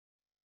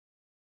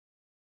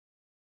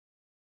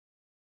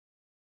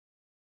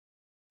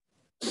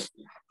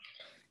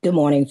Good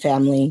morning,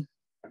 family.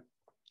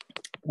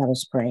 Let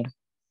us pray.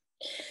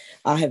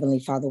 Our Heavenly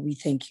Father, we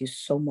thank you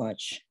so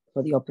much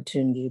for the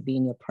opportunity to be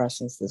in your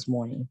presence this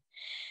morning.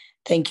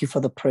 Thank you for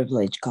the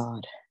privilege,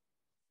 God.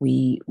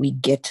 We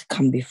get to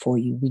come before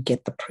you. We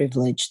get the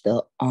privilege,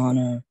 the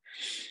honor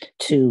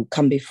to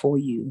come before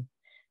you,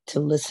 to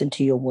listen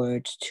to your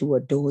words, to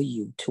adore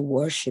you, to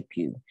worship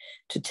you,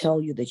 to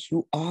tell you that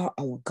you are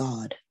our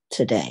God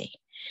today,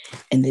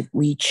 and that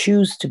we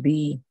choose to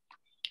be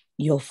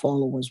your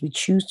followers. We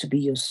choose to be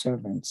your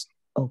servants,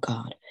 oh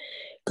God.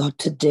 God,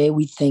 today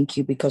we thank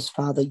you because,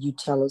 Father, you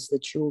tell us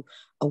that you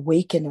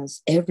awaken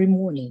us every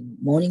morning,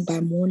 morning by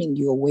morning,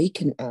 you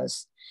awaken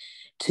us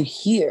to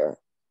hear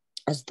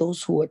as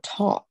those who are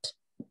taught,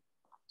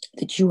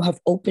 that you have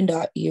opened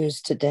our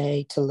ears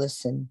today to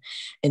listen.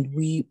 And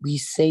we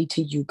say to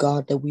you,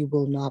 God, that we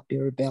will not be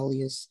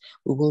rebellious.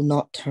 We will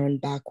not turn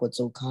backwards,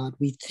 oh God.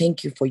 We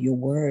thank you for your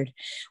word.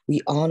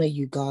 We honor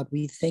you, God.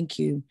 We thank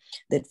you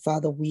that,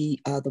 Father, we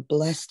are the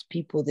blessed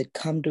people that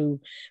come to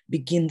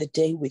begin the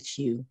day with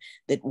you,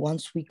 that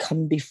once we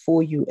come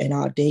before you and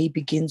our day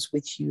begins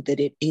with you, that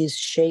it is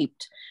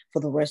shaped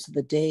for the rest of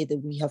the day, that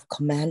we have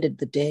commanded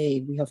the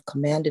day, we have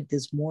commanded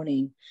this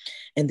morning,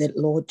 and that,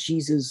 Lord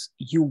Jesus,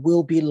 you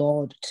will be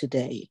Lord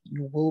today.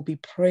 You will be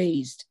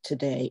praised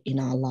today in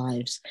our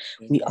lives.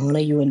 We honor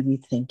you and we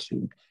thank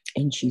you.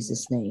 In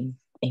Jesus' name,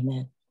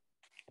 amen.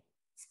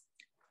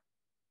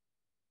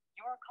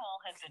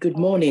 Good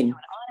morning.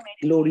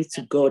 Glory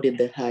to God in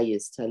the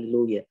highest.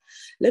 Hallelujah.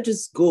 Let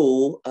us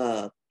go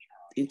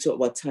into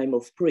our time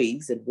of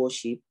praise and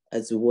worship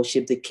as we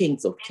worship the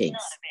Kings of Kings.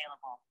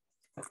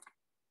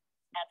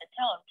 At the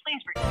tone,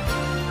 please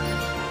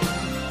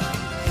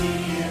He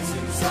is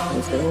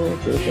exalted,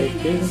 the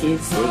King is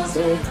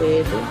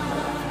exalted.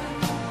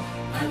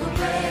 I will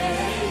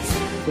praise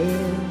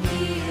him.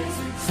 He is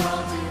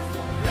exalted,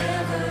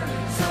 forever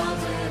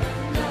exalted,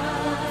 and I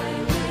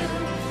will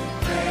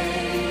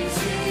praise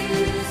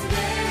his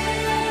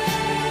name.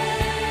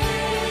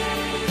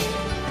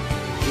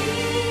 He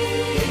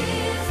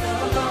is the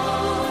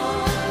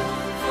Lord,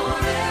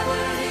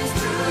 forever his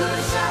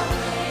truth shall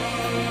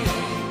reign.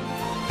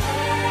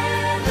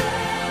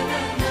 Heaven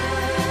and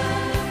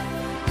earth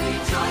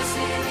rejoice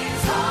in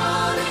his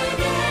holy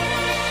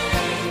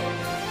name.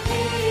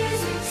 He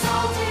is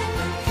exalted,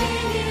 the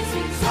King is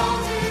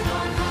exalted.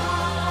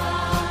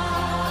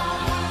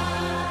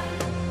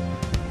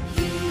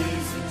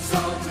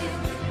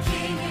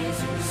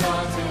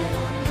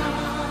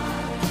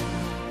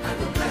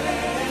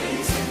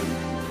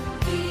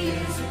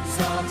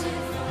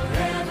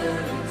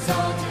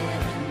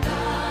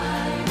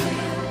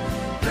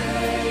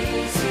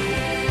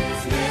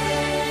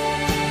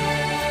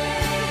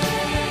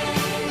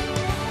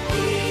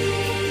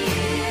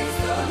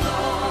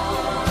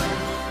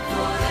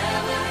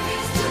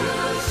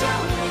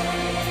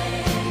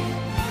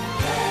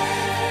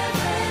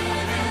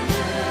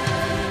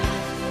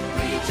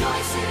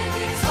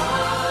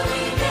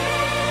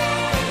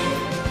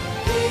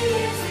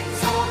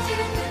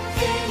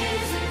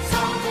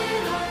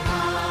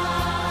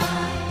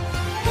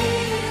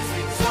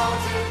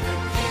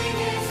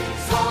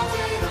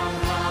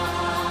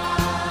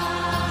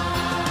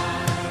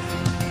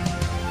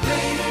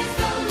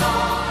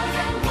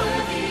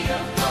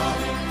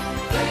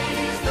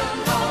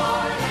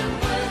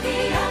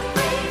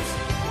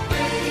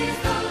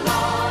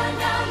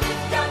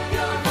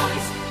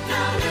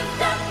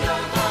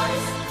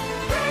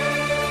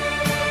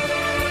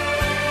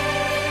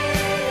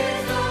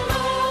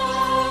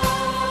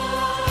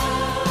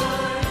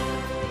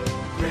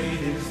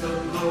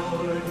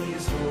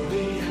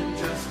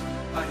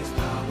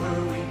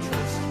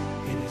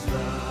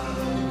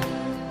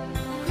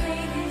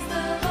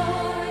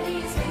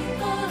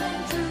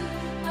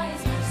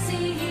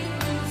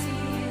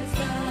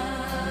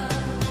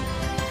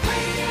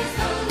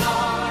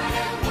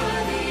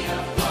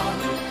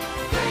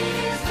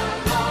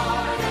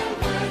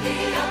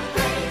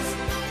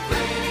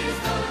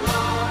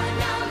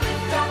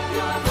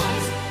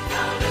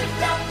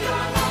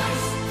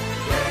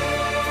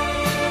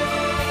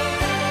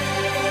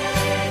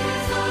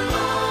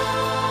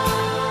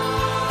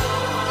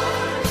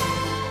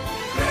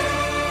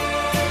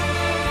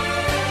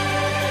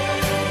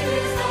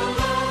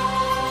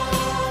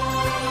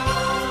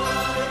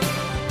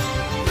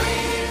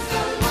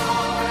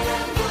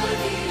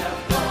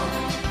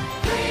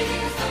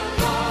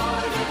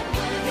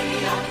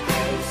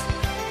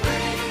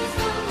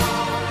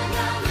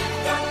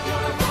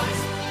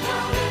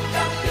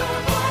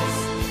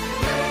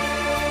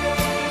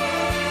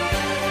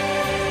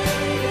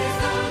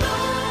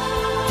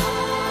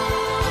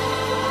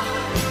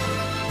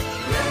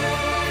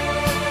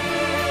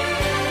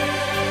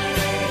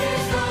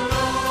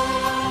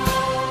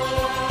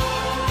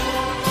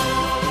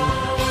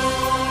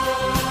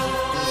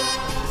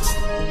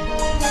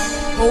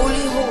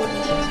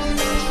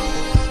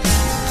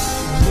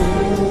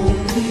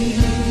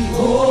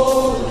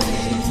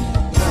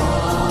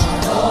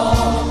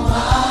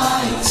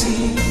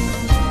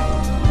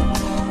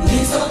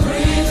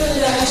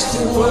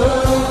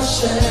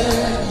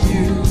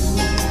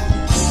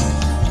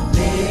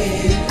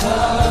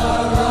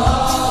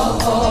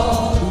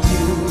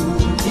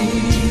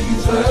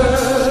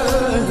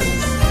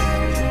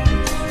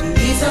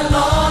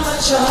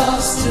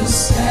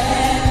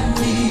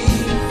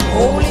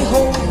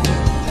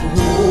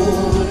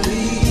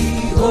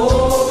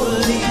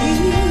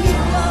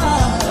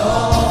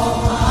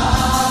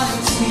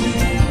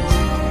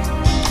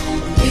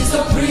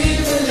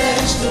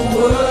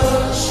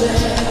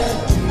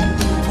 worship,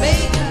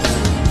 maker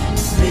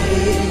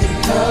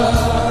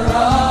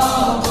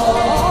of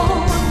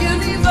all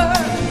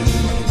universe.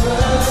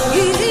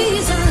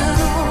 He's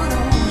an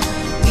honor.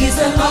 He's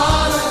an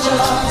honor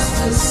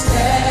just to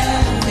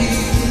stand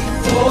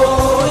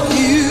before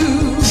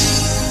you.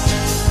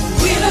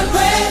 With a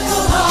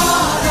grateful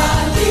heart, I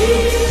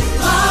lift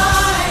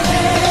my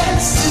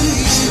hands to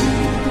you,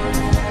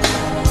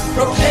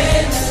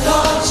 proclaim that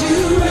Lord you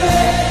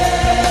reign.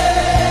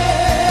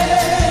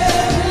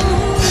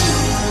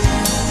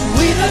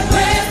 With a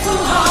grateful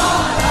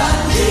heart, I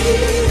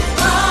lift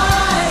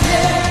my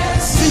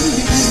hands to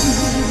you,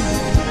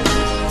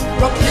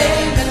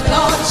 proclaim that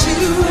Lord you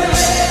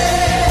reign.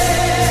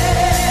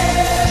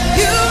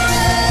 You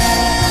reign.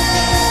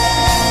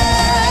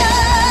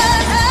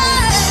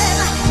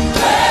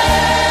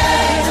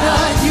 Great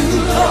are you,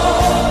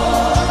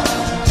 Lord,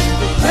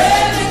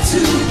 ready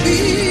to be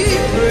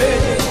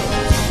praised,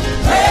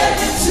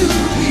 ready to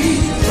be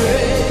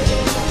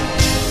praised.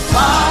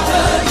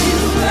 Father, you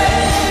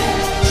reign.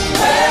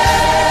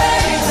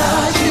 Great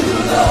are you,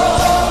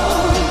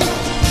 Lord,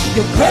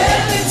 you're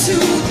ready to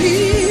be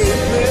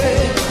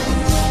praised,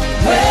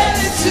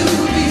 ready to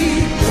be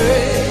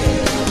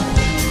praised.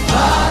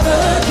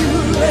 Father, you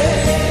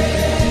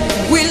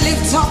reign. We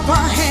lift up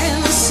our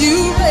hands, you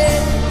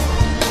reign.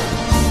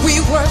 We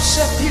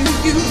worship you,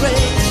 you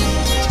reign.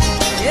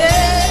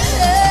 Yeah.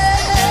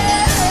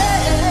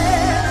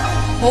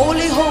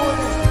 Holy,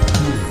 holy,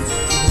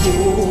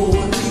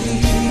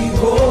 holy,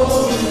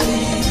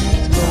 holy,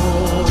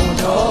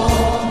 Lord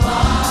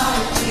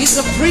Almighty. It's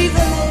a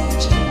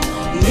privilege.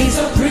 It's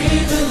a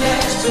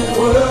privilege to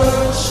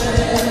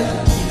worship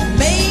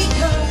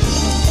Maker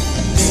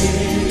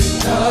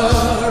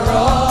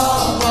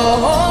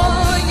of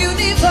all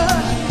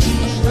universe.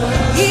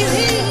 It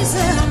is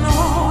an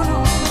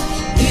honor.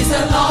 It's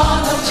an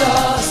honor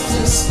just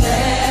to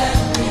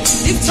stand.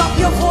 Lift up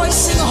your voice,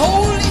 sing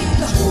holy,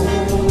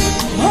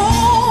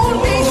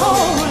 holy,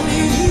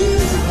 holy,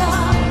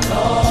 God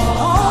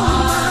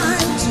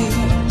Almighty.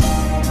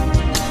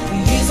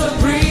 It's a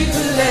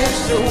privilege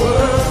to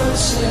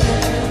worship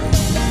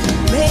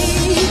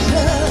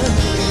Maker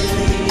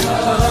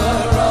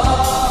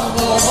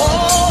of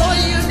all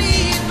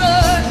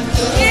universe.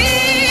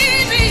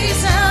 It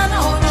is an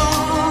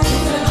honor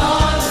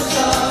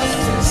just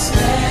to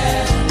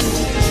stand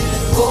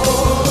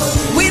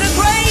with a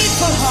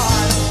grateful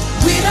heart.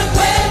 With a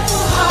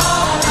grateful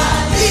heart, I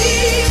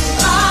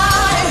lift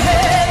my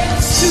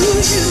hands to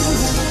you,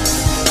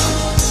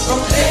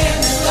 proclaim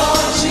that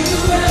Lord you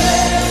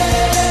reign.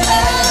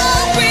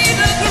 With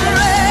a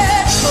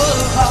grateful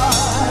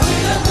heart,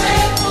 with a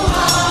grateful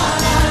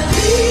heart, I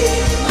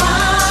lift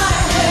my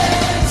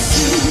hands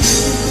to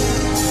you,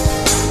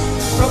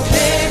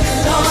 proclaim that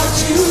Lord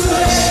you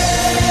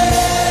reign.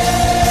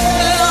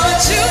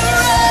 Lord you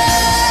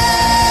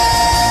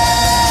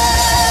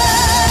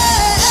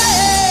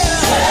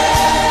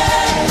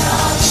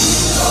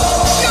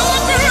You're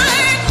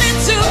greatly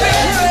to be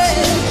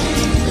praised.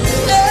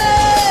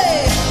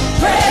 Hey,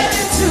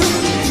 ready to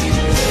be.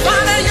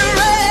 Father, you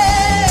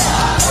reign.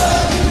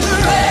 You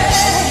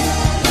reign.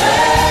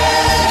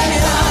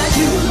 Great are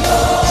you,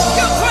 Lord.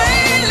 You're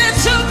greatly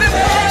to be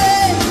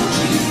praised.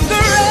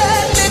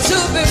 Greatly to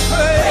be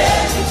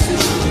praised.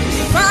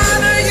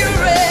 Father, you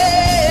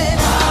reign.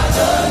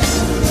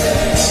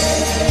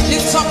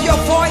 Lift up your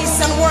voice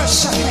and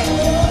worship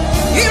Him.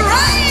 He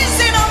reigns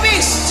in our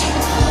midst.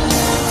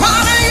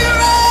 Father, you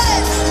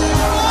reign.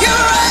 You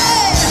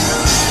reign.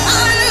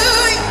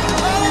 Hallelujah.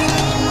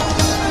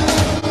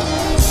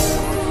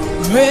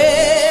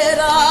 Great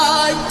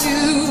are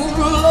you,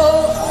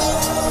 Lord.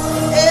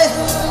 Eh.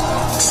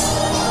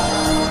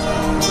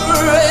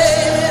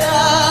 Great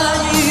are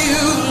you,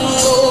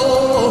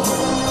 Lord.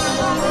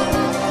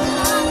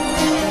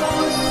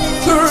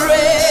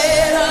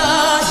 Great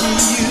are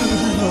you,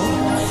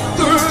 Lord.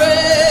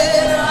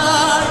 Great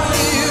are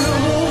you.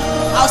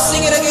 I'll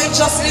sing it again.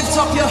 Just lift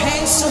up your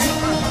hands to Him.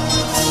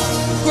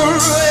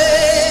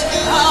 Great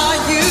are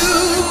you,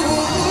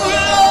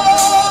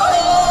 Lord.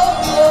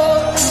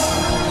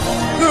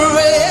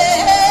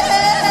 Great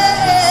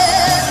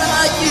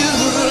are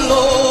you,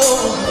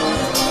 Lord.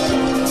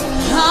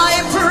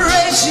 I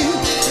praise you.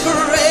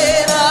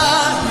 Great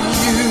are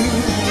you,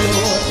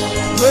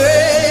 Lord.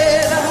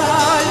 Great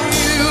are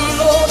you,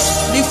 Lord.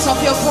 Lift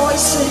up your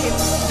voice, sing.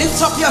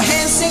 Lift up your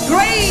hands, sing.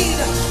 Great,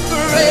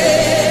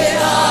 great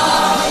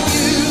are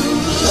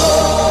you,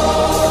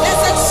 Lord.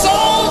 Let's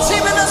exalt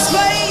Him in this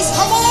place.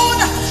 Come on.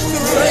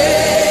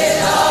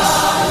 Great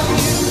are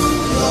you,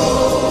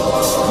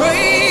 Lord.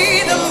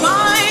 Great and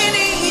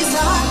mighty is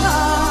our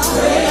God.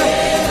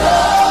 Great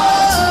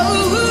are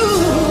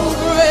you,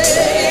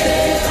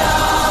 great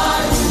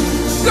are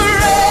you.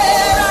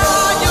 Great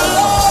are you,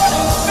 Lord.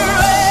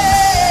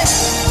 Great,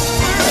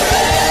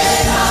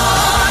 great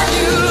are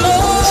you,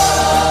 Lord.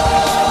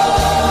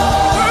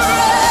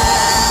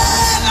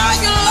 Great are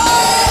you,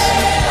 Lord.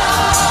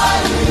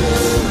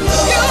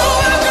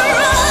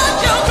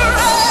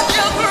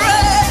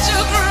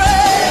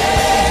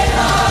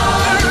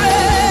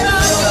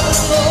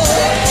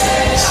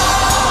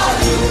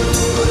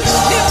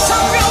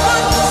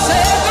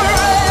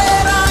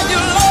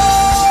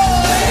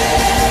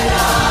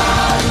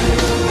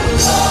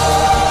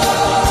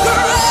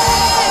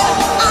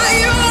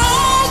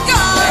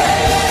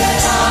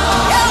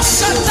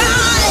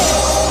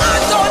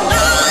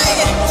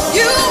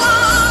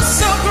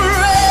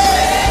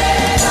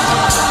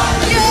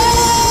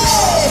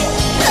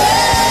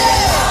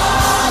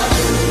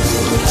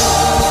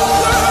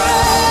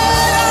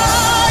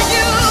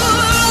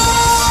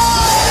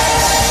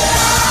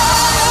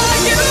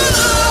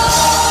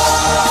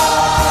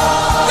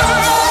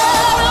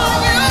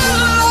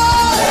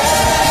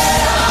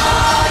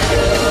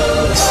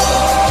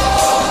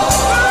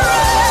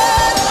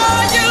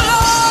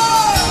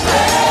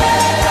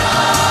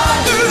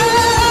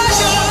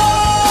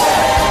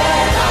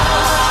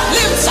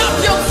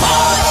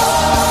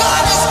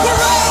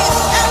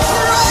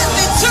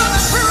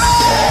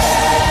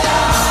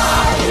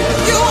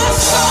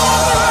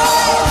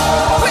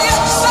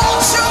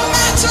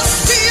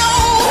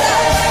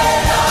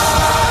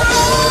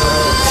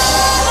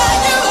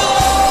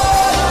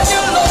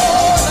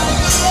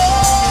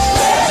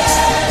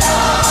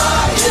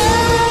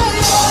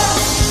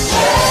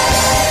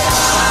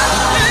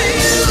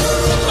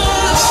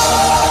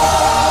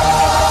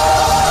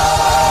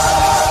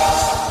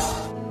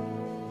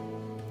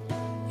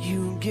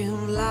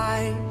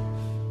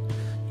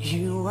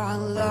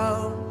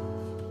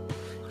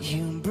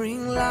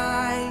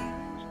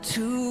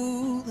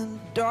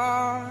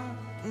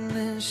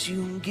 darkness,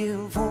 you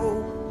give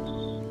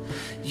hope,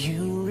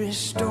 you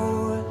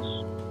restore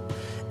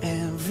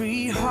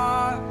every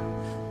heart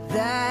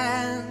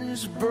that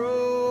is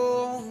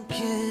broken.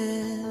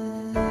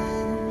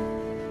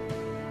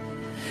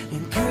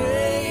 And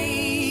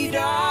great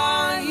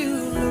are you,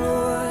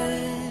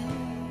 Lord.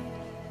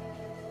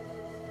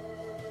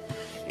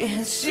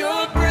 It's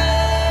your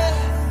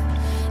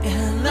breath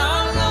in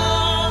our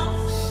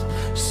lungs,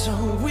 so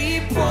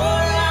we pour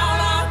out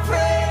our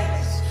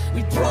praise.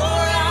 We pour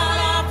out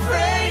our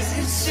praise.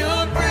 It's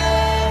your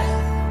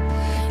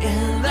breath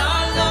in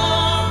our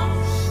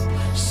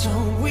lungs, so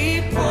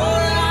we pour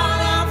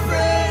out our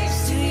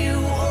praise to you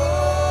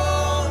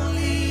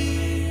only.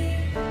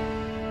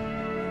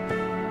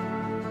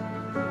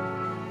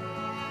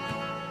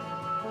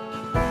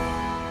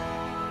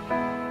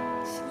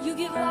 You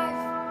give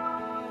life.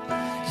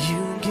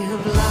 You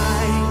give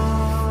life.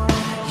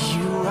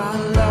 You are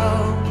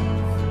love.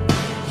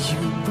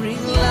 You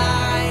bring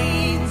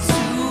light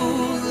to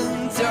the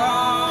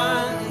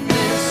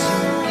darkness.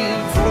 You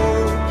give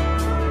hope.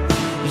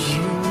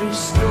 You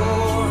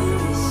restore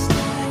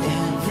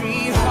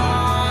every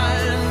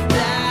heart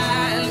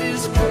that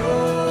is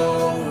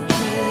broken.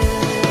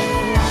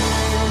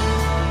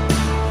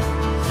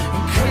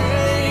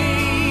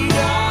 Great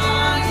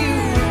are you,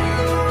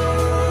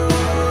 Lord.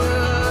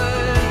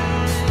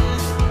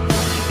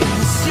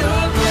 It's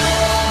your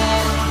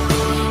breath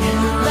in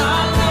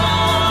our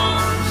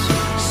lungs,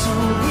 so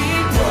we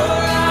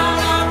pour out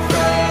our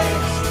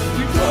praise.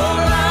 We pour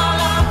out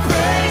our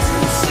praise.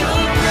 It's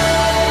your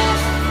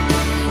breath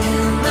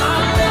in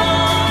our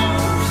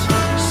lungs,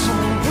 so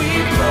we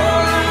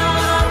pour out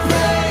our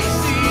praise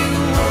to you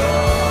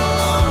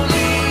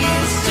only.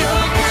 It's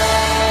your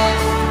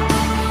breath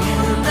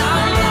in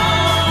our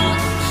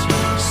lungs,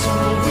 so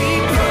we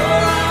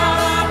pour out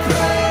our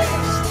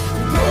praise.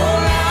 We pour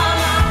out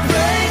our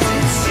praise.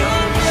 It's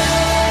your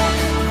breath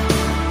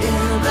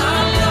in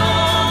our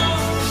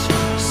lungs,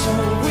 so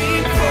we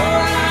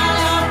pour out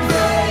our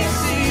praise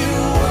to you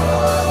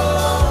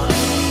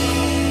only.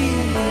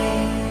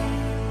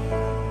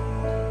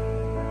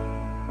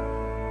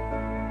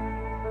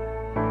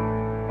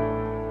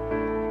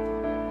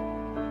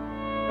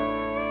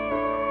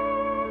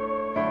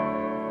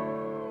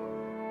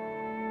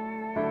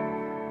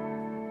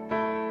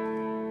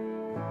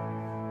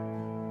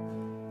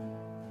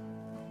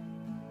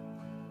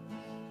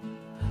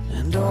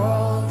 And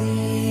all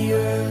the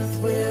earth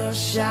will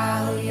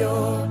shout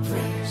your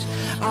praise.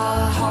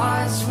 Our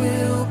hearts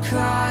will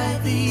cry,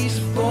 these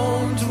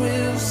bones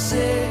will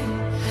sing.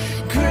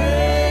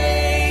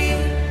 Great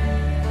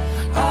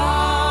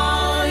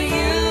are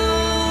you,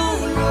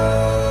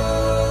 Lord.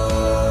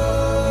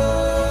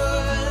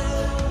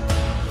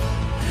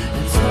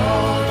 And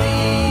all the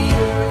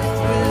earth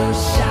will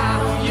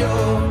shout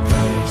your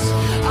praise.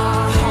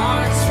 Our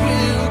hearts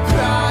will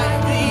cry,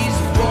 these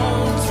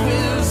bones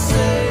will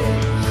sing.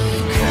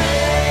 Great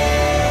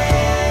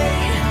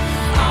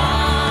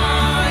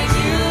are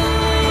you,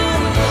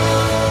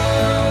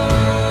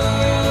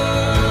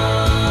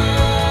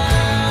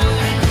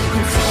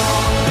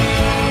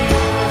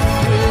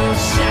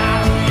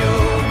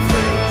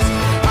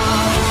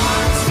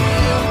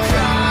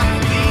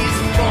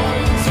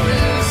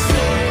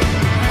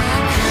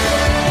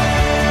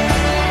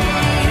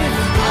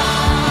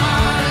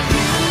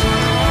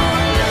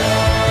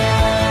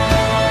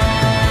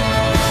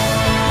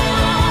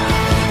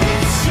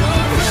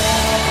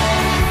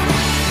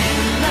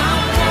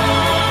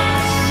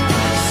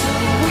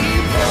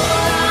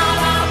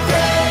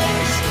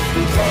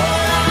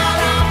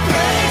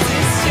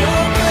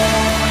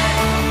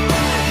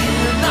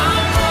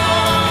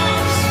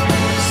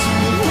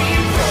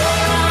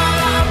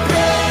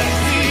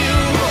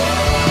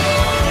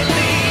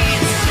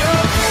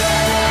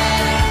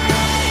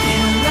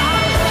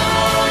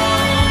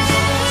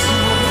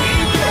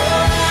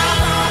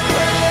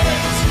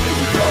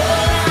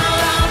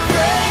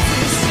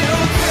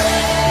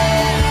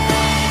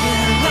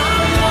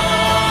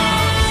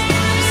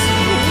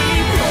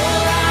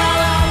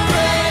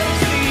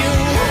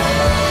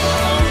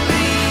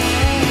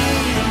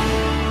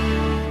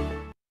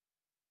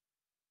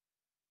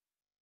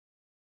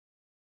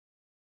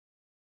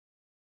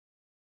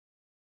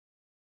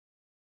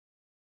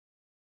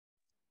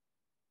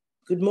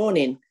 Good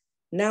morning.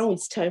 Now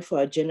it's time for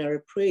our general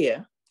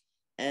prayer,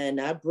 and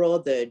our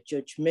brother,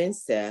 George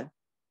Mensah,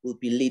 will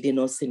be leading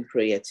us in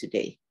prayer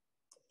today.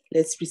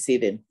 Let's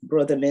receive him.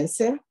 Brother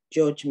Mensah,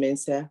 George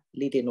Mensah,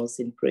 leading us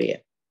in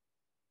prayer.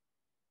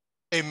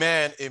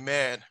 Amen,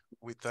 amen.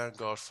 We thank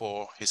God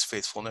for his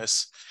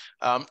faithfulness.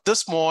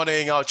 This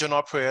morning, our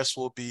general prayers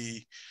will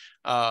be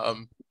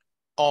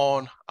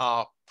on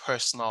our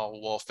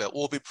personal warfare.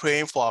 We'll be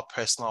praying for our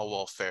personal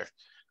warfare.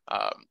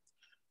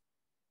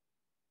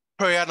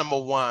 Prayer number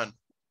 1,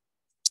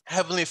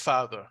 Heavenly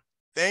Father,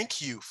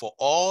 thank you for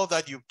all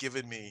that you've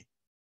given me.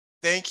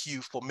 Thank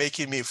you for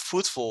making me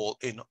fruitful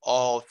in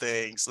all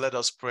things. Let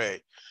us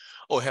pray.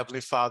 Oh,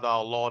 Heavenly Father,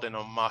 our Lord and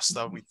our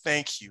Master, we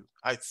thank you.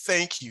 I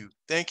thank you.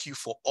 Thank you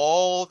for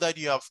all that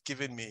you have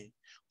given me,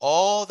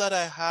 All that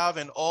I have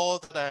and all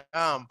that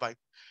I am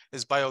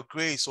is by your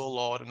grace, O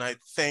Lord, and I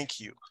thank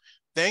you.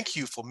 Thank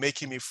you for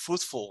making me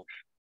fruitful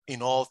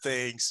in all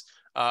things.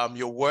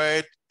 Your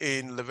word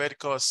in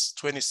Leviticus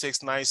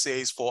 26:9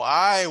 says, "For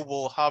I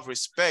will have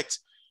respect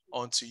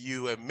unto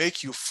you and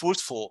make you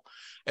fruitful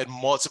and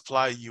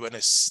multiply you and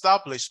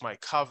establish my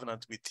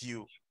covenant with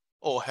you."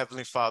 Oh,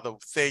 Heavenly Father,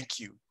 thank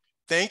you.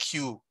 Thank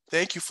you.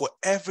 Thank you for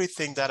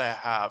everything that I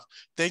have.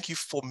 Thank you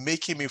for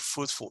making me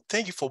fruitful.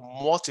 Thank you for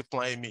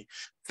multiplying me.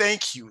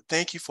 Thank you.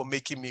 Thank you for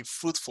making me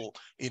fruitful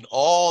in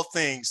all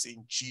things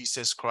in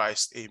Jesus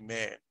Christ.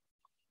 Amen.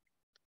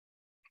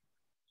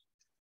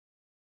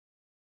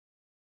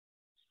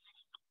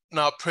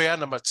 Now, prayer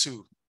number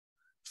 2.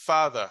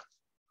 Father,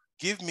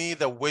 give me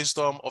the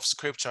wisdom of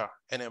Scripture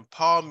and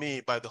empower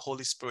me by the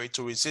Holy Spirit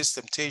to resist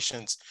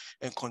temptations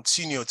and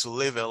continue to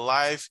live a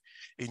life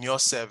in your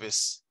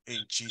service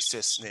in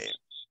Jesus' name.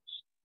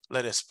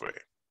 Let us pray.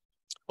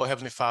 Oh,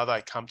 Heavenly Father,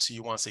 I come to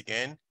you once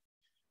again.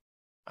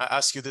 I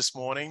ask you this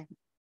morning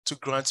to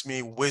grant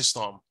me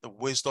wisdom, the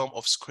wisdom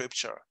of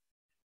Scripture,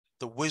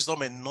 the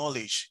wisdom and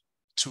knowledge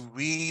to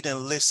read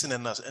and listen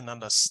and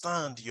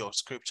understand your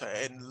Scripture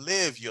and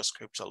live your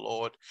Scripture,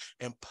 Lord.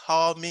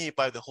 Empower me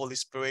by the Holy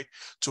Spirit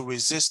to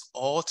resist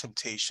all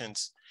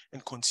temptations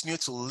and continue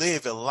to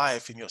live a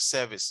life in your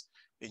service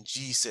in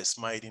Jesus'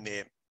 mighty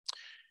name.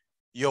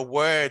 Your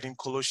word in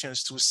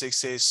Colossians 2:6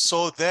 says,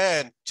 "So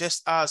then,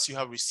 just as you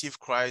have received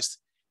Christ,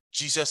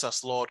 Jesus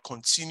as Lord,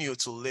 continue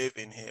to live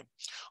in him."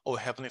 Oh,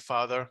 Heavenly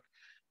Father,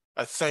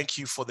 I thank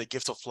you for the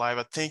gift of life.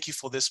 I thank you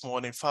for this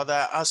morning. Father,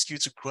 I ask you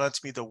to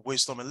grant me the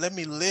wisdom and let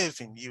me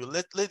live in you.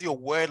 Let your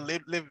word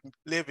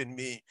live in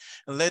me,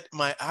 and let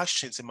my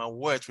actions and my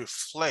words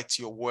reflect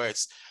your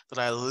words, that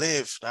I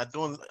live. I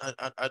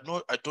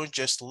don't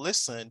just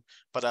listen,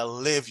 but I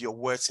live your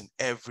words in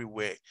every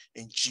way.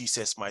 In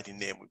Jesus' mighty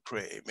name we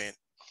pray. Amen.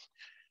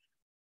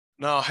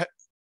 Now,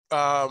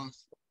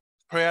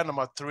 prayer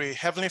number 3,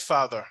 Heavenly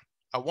Father,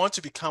 I want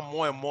to become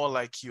more and more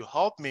like you.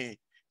 Help me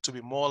to be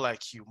more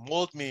like you.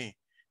 Mold me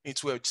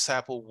into a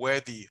disciple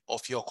worthy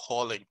of your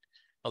calling.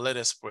 Now let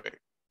us pray.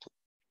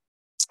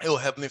 Oh,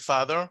 Heavenly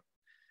Father,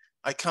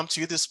 I come to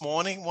you this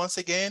morning once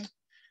again,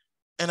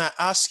 and I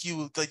ask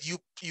you that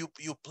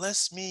you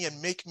bless me and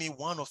make me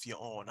one of your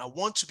own. I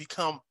want to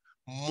become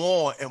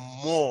more and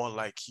more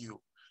like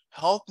you.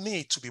 Help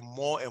me to be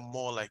more and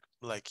more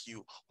like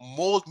you.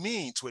 Mold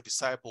me into a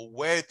disciple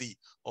worthy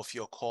of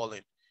your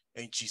calling.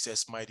 In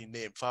Jesus' mighty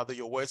name. Father,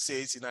 your word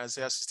says in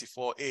Isaiah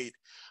 64:8,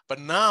 "But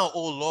now,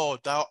 O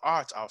Lord, thou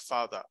art our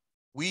Father.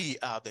 We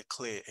are the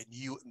clay,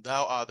 and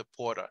thou art the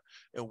potter,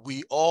 and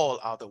we all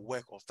are the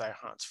work of thy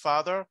hands."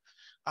 Father,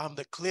 I'm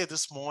the clay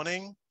this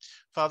morning.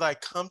 Father, I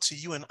come to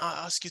you and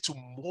I ask you to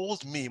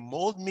mold me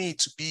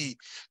to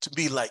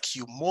be like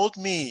you. Mold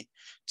me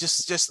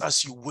just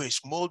as you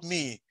wish. Mold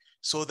me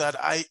so that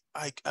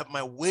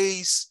my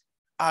ways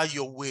are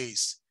your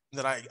ways,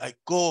 that I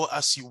go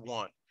as you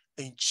want.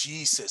 In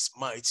Jesus'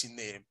 mighty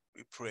name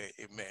we pray.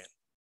 Amen.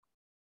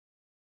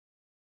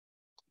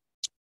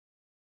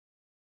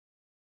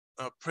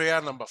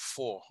 Prayer number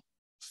 4.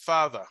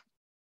 Father,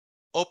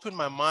 open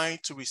my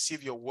mind to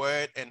receive your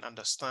word and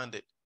understand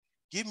it.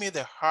 Give me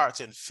the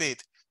heart and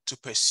faith to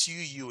pursue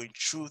you in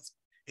truth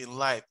in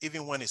life,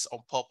 even when it's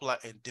unpopular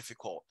and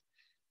difficult.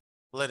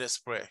 Let us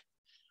pray.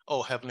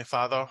 Oh, Heavenly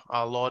Father,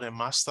 our Lord and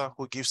Master,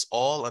 who gives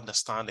all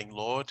understanding,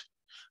 Lord,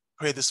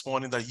 pray this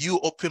morning that you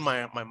open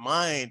my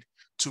mind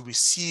to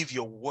receive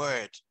your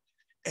word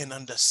and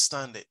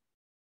understand it.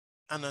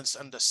 And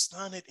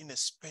understand it in a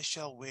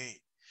special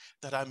way,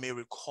 that I may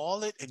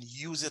recall it and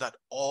use it at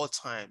all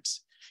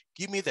times.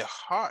 Give me the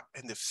heart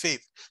and the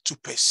faith to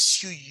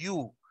pursue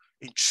you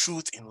in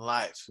truth in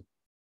life,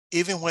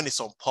 even when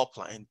it's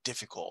unpopular and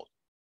difficult.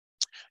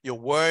 Your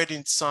word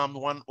in Psalm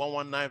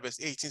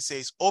 119:18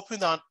 says, "Open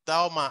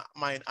thou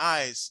mine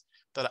eyes,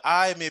 that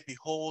I may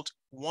behold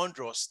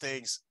wondrous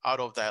things out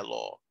of thy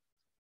law."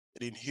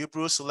 And in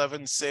Hebrews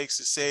 11:6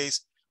 it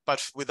says,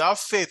 "But without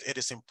faith it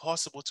is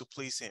impossible to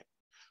please him.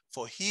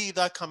 For he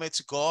that cometh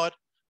to God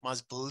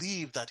must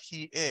believe that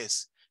he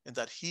is, and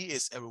that he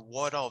is a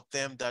rewarder of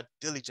them that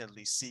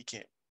diligently seek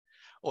him."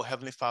 Oh,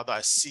 Heavenly Father,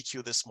 I seek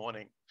you this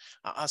morning.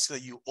 I ask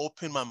that you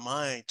open my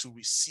mind to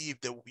receive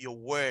your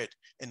word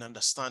and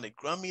understand it.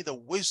 Grant me the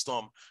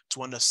wisdom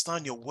to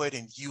understand your word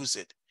and use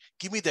it.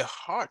 Give me the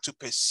heart to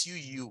pursue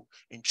you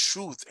in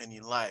truth and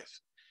in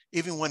life,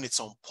 even when it's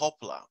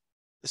unpopular,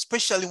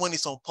 especially when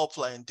it's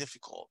unpopular and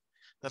difficult.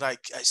 That I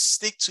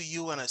stick to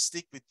you and I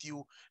stick with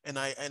you and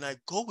I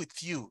go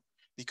with you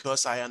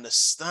because I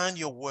understand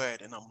your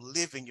word and I'm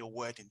living your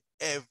word in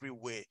every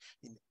way,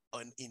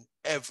 in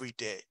every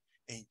day.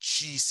 In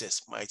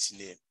Jesus' mighty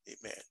name,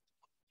 amen.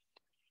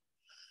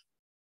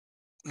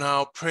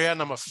 Now, prayer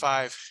number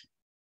 5.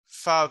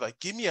 Father,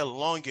 give me a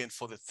longing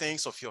for the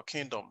things of your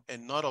kingdom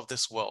and not of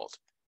this world.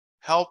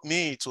 Help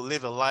me to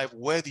live a life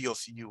worthy of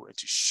you and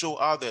to show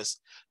others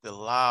the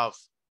love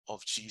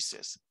of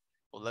Jesus.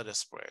 Well, let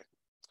us pray.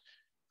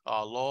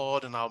 Our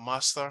Lord and our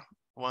Master,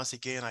 once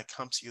again, I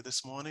come to you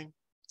this morning.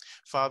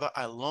 Father,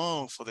 I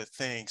long for the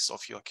things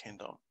of your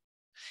kingdom.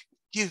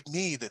 Give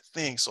me the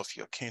things of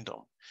your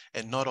kingdom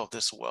and not of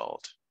this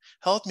world.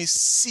 Help me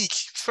seek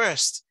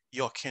first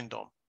your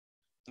kingdom.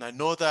 And I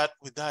know that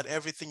with that,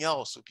 everything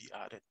else will be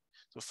added.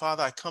 So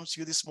Father, I come to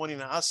you this morning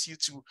and ask you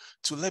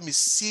to let me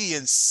see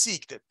and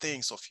seek the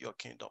things of your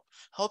kingdom.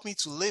 Help me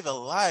to live a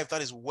life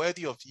that is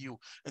worthy of you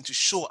and to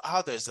show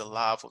others the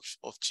love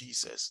of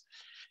Jesus.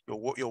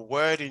 Your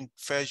word in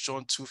 1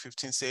 John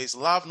 2:15 says,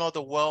 love not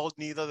the world,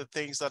 neither the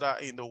things that are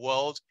in the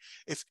world.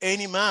 If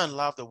any man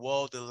love the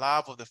world, the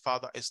love of the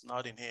Father is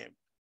not in him.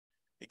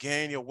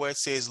 Again, your word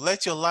says,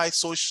 let your light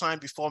so shine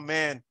before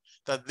men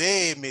that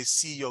they may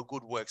see your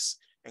good works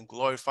and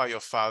glorify your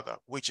Father,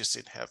 which is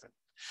in heaven.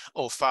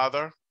 Oh,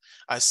 Father,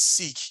 I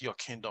seek your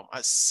kingdom.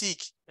 I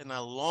seek and I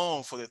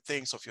long for the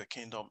things of your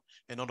kingdom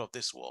and not of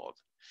this world.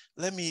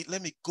 Let me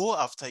go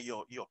after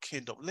your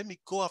kingdom. Let me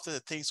go after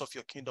the things of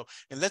your kingdom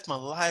and let my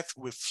life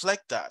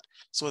reflect that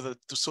so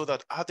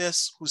that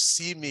others who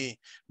see me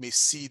may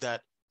see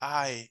that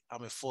I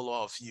am a follower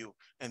of you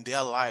and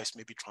their lives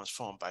may be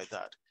transformed by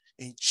that.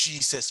 In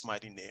Jesus'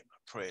 mighty name, I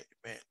pray.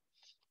 Amen.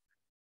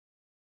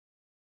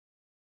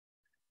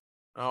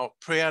 Now,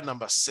 prayer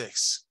number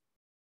 6.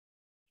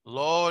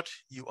 Lord,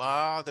 you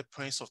are the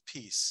Prince of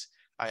Peace.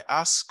 I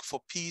ask for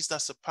peace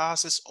that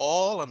surpasses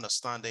all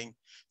understanding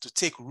to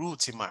take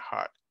root in my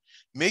heart.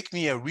 Make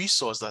me a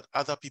resource that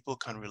other people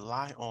can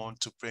rely on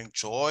to bring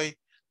joy,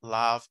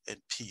 love, and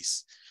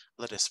peace.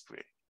 Let us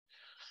pray.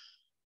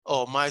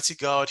 Almighty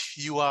God,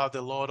 you are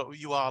the Lord.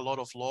 You are Lord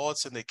of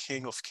Lords and the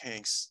King of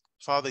Kings.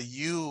 Father,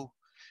 you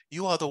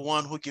are the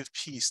one who gives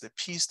peace, the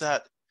peace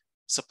that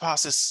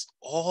surpasses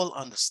all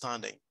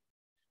understanding.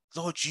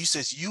 Lord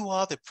Jesus, you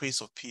are the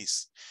Prince of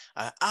Peace.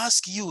 I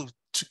ask you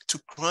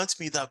to grant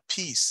me that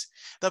peace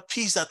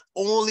that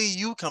only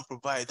you can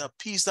provide, that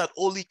peace that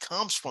only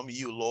comes from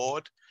you,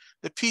 Lord,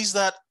 the peace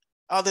that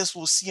others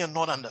will see and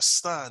not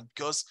understand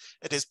because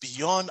it is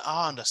beyond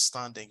our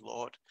understanding,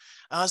 Lord.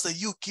 I ask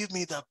that you give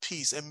me that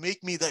peace and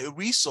make me that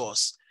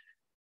resource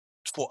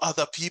for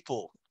other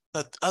people,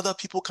 that other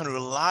people can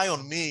rely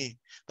on me,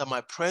 that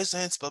my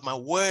presence, but my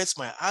words,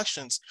 my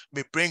actions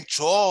may bring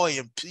joy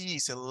and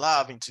peace and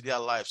love into their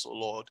lives, oh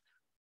Lord.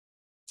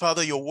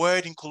 Father, your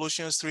word in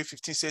Colossians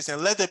 3:15 says,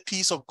 and let the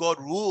peace of God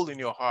rule in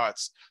your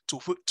hearts, to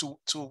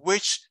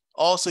which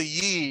also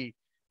ye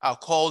are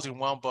called in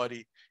one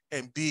body,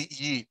 and be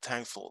ye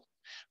thankful.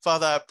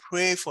 Father, I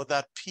pray for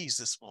that peace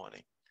this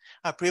morning.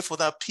 I pray for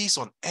that peace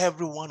on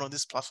everyone on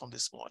this platform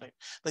this morning,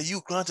 that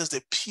you grant us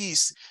the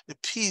peace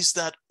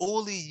that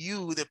only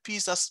you, the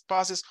peace that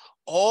passes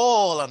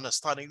all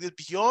understanding, that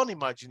beyond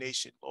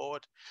imagination,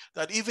 Lord,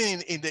 that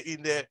even in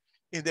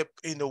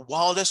the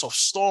wildest of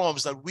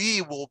storms, that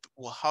we will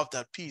have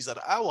that peace, that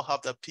I will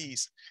have that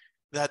peace,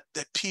 that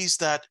the peace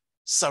that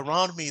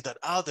surround me, that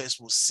others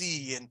will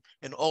see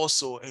and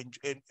also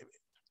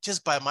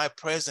just by my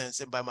presence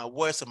and by my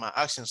words and my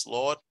actions,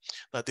 Lord,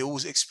 that they will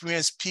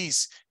experience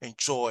peace and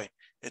joy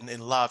and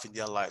love in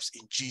their lives.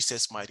 In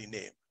Jesus' mighty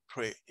name,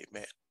 pray,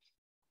 amen.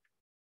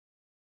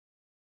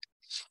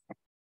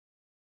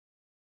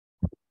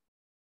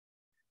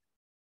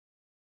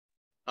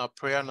 Now,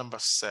 prayer number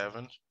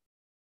 7.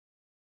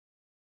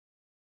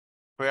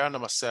 Prayer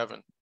number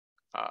 7.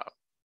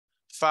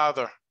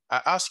 Father,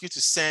 I ask you to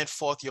send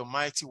forth your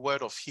mighty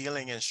word of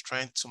healing and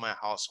strength to my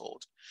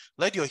household.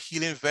 Let your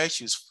healing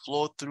virtues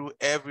flow through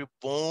every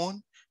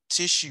bone,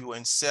 tissue,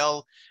 and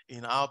cell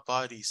in our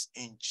bodies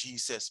in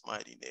Jesus'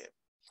 mighty name.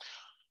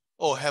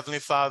 Oh, Heavenly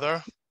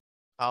Father,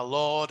 our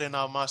Lord and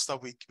our Master,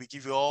 we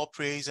give you all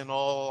praise and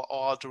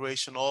all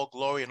adoration, all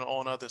glory and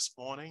honor this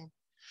morning.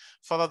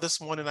 Father,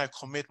 this morning I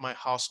commit my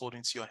household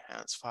into your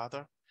hands,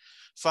 Father.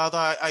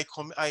 Father,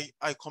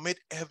 I commit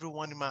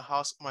everyone in my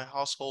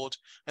household,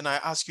 and I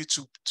ask you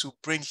to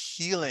bring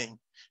healing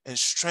and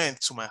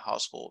strength to my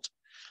household.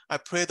 I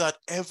pray that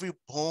every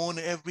bone,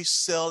 every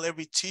cell,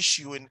 every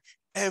tissue, and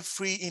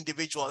every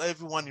individual,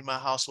 everyone in my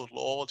household,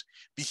 Lord,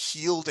 be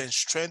healed and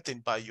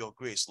strengthened by your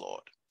grace,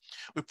 Lord.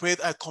 We pray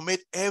that I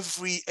commit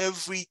every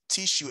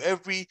tissue,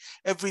 every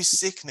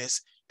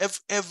sickness,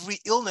 every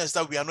illness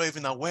that we are not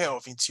even aware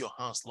of into your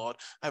hands, Lord.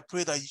 I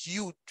pray that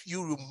you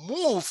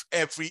remove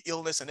every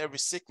illness and every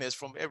sickness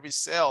from every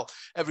cell,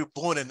 every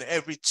bone, and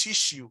every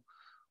tissue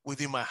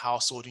within my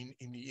household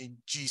in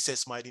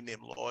Jesus' mighty name,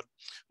 Lord.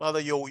 Father,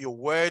 your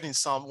word in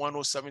Psalm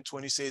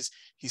 107:20 says,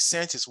 he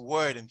sent his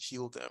word and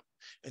healed them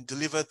and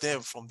delivered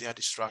them from their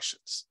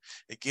distractions.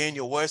 Again,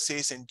 your word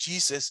says, and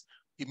Jesus,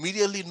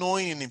 immediately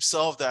knowing in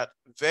himself that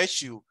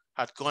virtue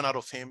had gone out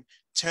of him,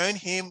 turned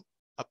him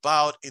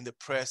about in the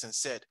press and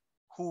said,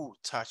 who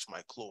touched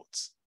my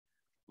clothes?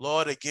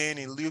 Lord, again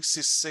in Luke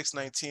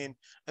 6:19,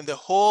 and the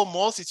whole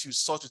multitude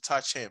sought to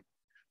touch him,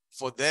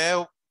 for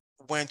there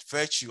went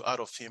virtue out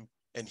of him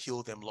and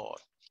healed them, Lord.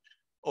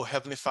 Oh,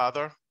 Heavenly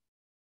Father,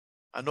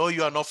 I know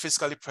you are not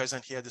physically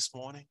present here this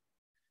morning,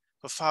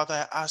 but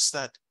Father, I ask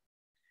that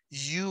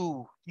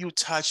you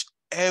touch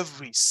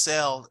every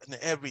cell and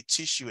every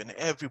tissue and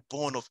every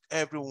bone of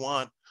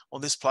everyone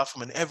on this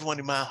platform and everyone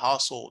in my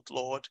household,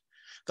 Lord,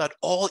 that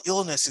all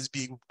illness is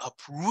being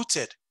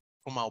uprooted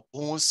from our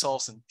bones,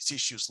 cells, and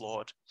tissues,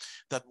 Lord,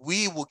 that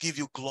we will give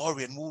you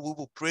glory and we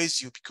will praise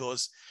you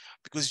because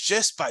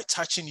just by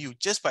touching you,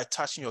 just by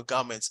touching your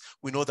garments,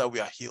 we know that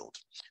we are healed.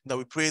 And that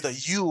we pray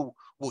that you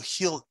will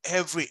heal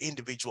every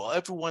individual,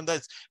 everyone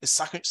that is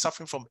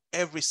suffering from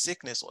every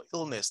sickness or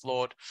illness,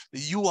 Lord,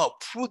 that you will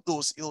uproot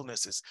those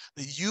illnesses,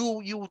 that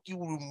you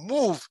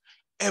remove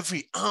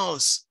every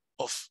ounce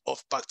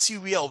of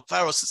bacteria or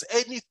viruses,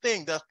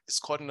 anything that is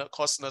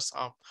causing us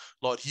harm,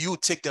 Lord, you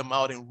take them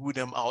out and root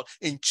them out.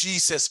 In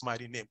Jesus'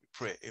 mighty name we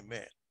pray,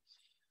 amen.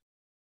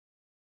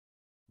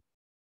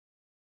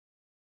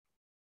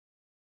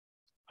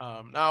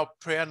 Now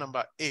prayer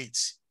number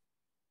 8.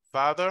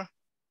 Father,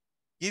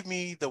 give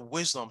me the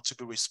wisdom to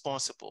be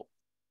responsible.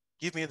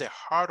 Give me the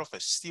heart of a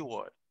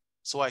steward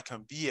so I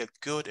can be a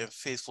good and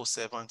faithful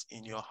servant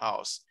in your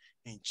house.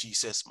 In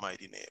Jesus'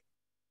 mighty name.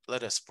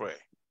 Let us pray.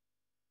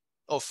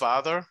 Oh,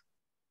 Father,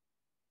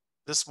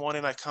 this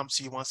morning I come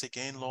to you once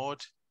again,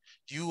 Lord.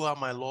 You are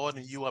my Lord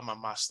and you are my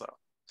master.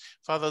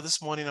 Father,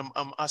 this morning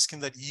I'm asking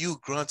that you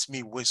grant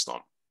me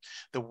wisdom.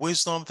 The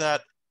wisdom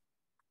that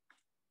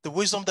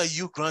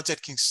you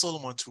granted King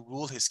Solomon to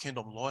rule his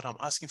kingdom, Lord. I'm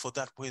asking for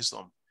that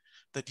wisdom.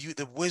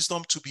 The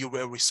wisdom to be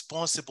a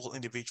responsible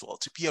individual,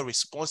 to be a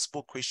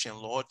responsible Christian,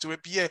 Lord, to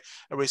be a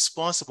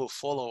responsible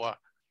follower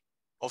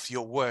of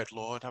your word,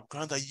 Lord. I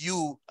pray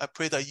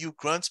that you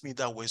grant me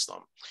that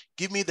wisdom.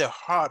 Give me the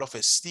heart of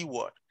a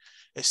steward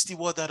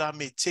that I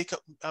may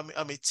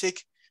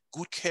take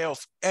good care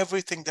of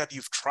everything that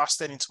you've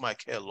trusted into my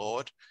care,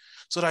 Lord,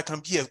 so that I can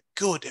be a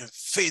good and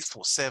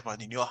faithful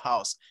servant in your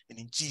house. And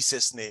in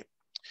Jesus' name.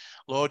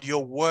 Lord,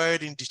 your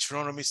word in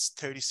Deuteronomy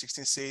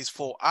 30:16 says,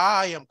 for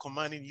I am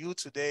commanding you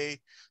today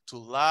to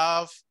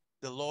love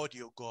the Lord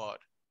your God,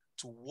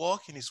 to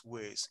walk in his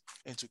ways,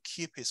 and to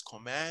keep his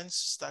commands,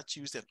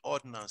 statutes, and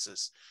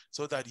ordinances,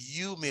 so that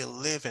you may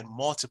live and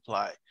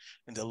multiply,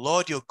 and the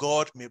Lord your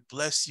God may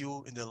bless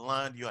you in the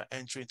land you are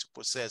entering to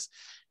possess.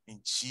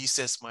 In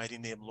Jesus' mighty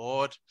name,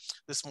 Lord,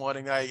 this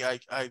morning I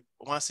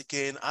once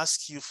again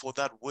ask you for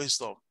that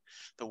wisdom,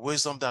 the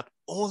wisdom that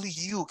only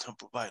you can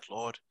provide,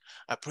 Lord.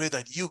 I pray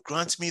that you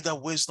grant me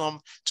that wisdom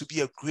to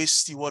be a great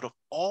steward of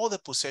all the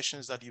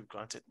possessions that you've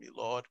granted me,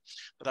 Lord,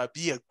 that I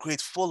be a great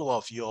follower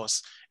of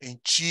yours. In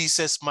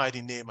Jesus'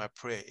 mighty name I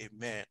pray,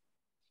 amen.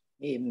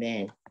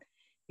 Amen.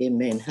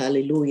 Amen.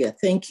 Hallelujah.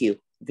 Thank you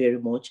very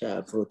much,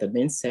 Brother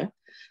Mensah.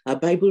 Our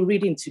Bible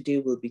reading today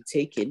will be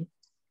taken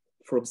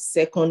from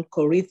 2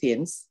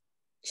 Corinthians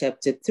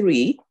chapter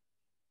 3,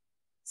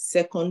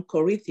 2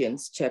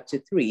 Corinthians chapter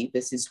 3,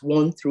 verses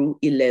 1 through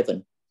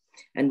 11.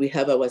 And we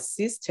have our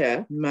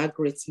sister,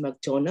 Margaret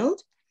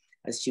McDonald,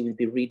 as she will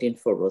be reading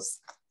for us.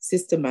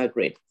 Sister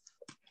Margaret,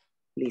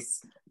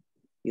 please,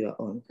 you are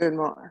on. Good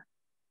morning.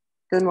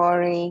 Good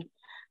morning.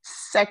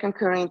 2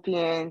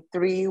 Corinthians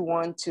 3,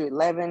 1 to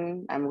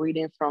 11. I'm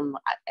reading from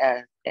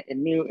a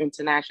New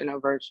International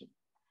Version.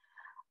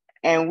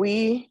 And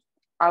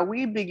are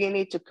we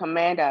beginning to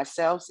command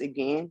ourselves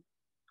again?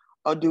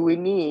 Or do we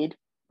need,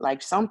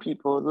 like some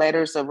people,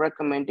 letters of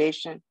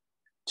recommendation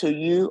to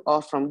you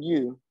or from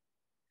you?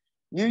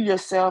 You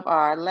yourself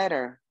are a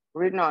letter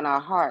written on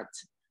our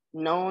hearts,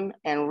 known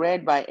and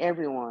read by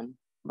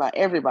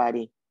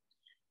everybody.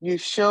 You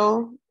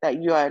show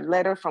that you are a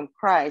letter from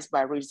Christ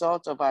by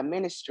result of our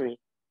ministry,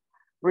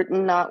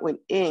 written not with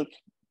ink,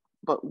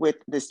 but with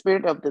the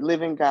Spirit of the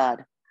living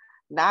God,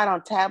 not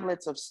on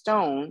tablets of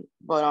stone,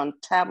 but on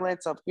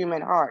tablets of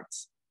human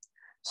hearts.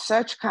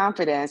 Such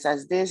confidence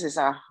as this is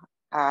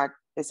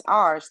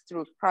ours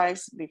through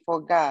Christ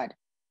before God.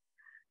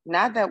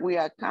 Not that we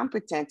are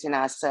competent in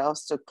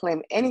ourselves to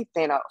claim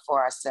anything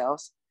for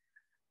ourselves,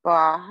 but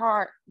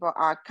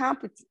our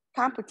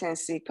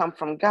competency comes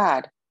from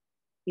God.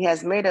 He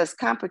has made us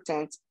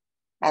competent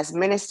as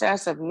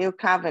ministers of new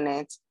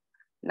covenant,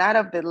 not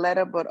of the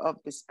letter, but of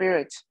the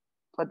Spirit.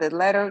 For the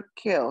letter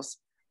kills,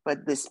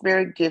 but the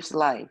Spirit gives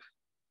life.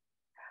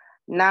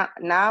 Now,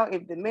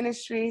 if the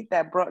ministry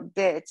that brought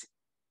death,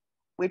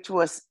 which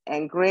was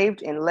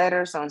engraved in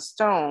letters on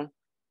stone,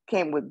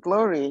 came with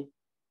glory,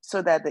 so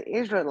that the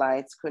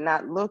Israelites could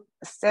not look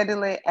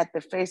steadily at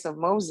the face of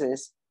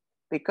Moses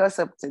because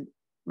of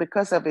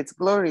its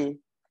glory,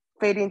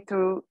 fading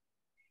though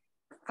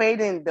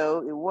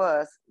it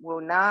was,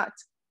 will not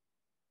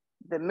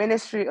the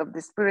ministry of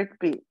the Spirit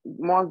be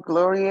more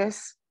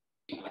glorious?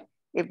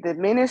 If the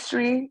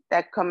ministry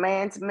that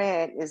commands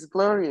man is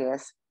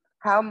glorious,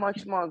 how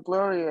much more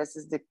glorious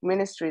is the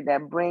ministry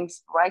that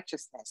brings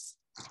righteousness?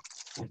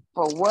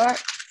 For what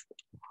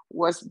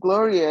was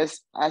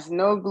glorious has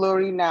no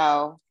glory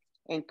now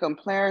in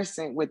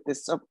comparison with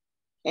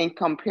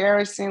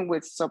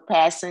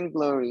surpassing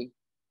glory.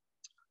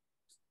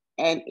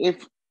 And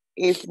if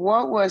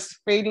what was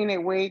fading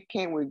away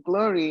came with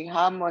glory,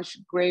 how much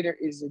greater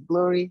is the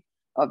glory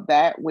of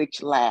that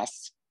which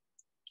lasts?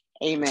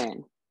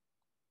 Amen.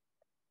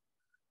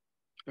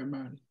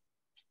 Amen.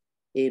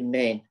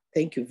 Amen.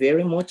 Thank you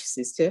very much,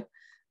 sister.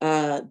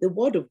 The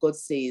word of God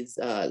says,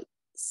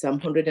 Psalm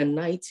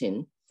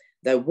 119,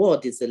 Thy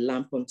word is a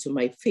lamp unto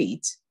my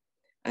feet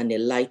and a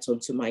light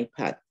unto my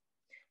path.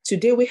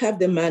 Today we have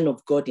the man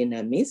of God in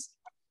our midst,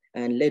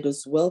 and let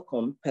us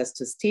welcome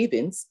Pastor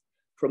Stevens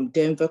from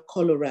Denver,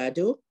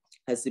 Colorado,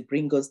 as he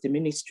brings us the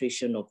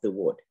ministration of the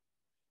word.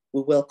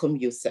 We welcome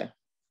you, sir.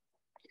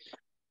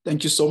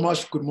 Thank you so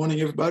much. Good morning,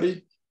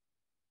 everybody.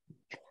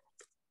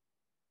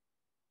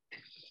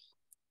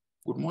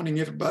 Good morning,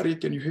 everybody.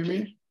 Can you hear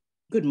me?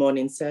 Good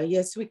morning, sir.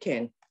 Yes, we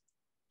can.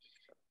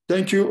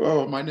 Thank you.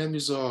 My name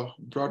is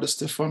Brother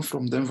Stefan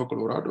from Denver,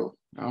 Colorado.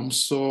 I'm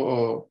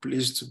so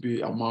pleased to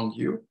be among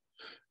you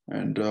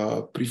and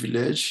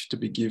privileged to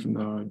be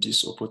given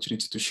this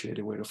opportunity to share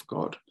the word of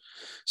God.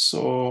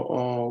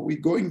 So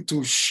we're going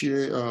to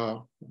share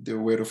the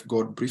word of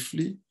God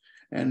briefly.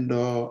 And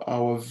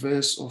our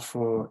verse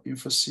of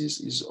emphasis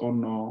is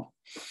on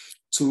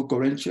 2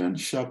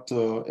 Corinthians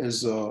chapter,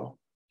 as the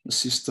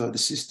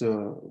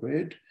sister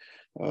read,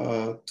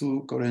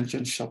 2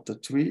 Corinthians chapter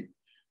 3.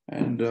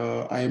 And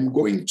I am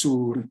going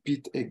to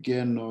repeat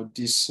again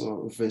this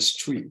verse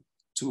 3,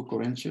 2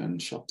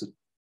 Corinthians chapter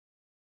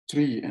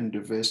 3 and the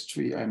verse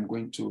 3. I'm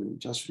going to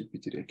just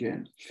repeat it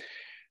again.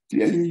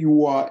 Clearly,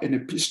 you are an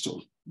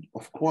epistle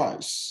of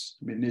Christ,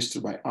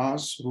 ministered by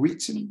us,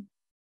 written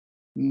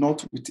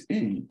not with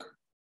ink,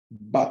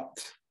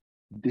 but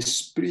the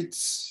Spirit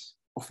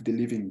of the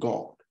living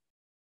God,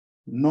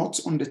 not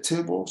on the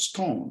table of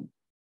stone,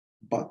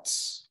 but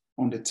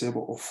on the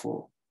table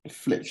of the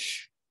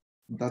flesh,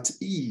 that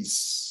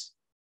is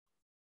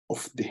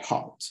of the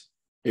heart.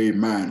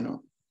 Amen.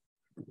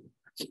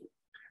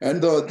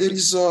 And there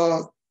is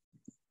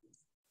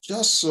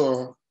just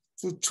 2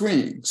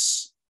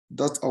 things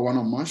that I want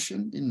to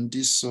mention in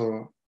this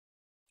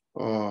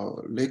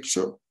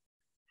lecture.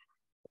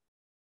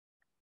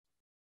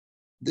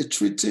 The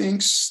 3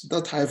 things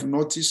that I've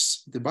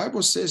noticed, the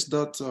Bible says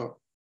that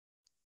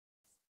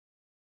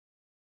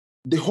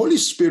the Holy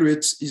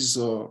Spirit is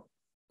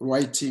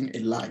writing a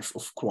life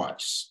of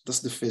Christ. That's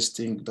the first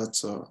thing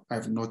that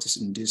I've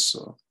noticed in this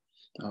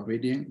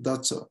reading,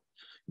 that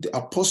the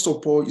Apostle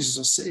Paul is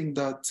saying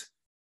that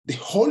the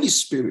Holy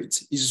Spirit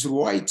is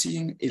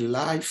writing a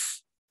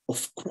life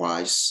of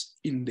Christ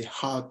in the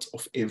heart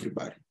of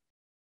everybody.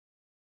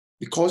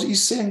 Because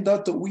he's saying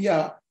that we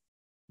are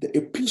the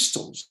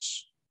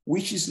epistles,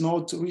 which is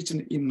not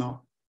written in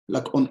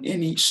like on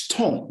any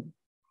stone,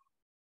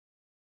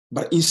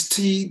 but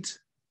instead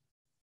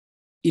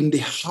in the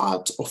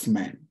heart of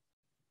man.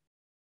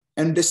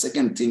 And the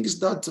second thing is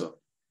that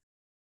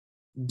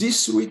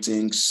these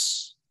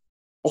writings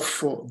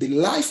of the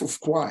life of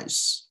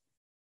Christ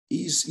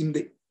is in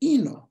the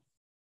inner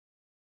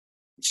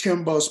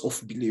chambers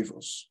of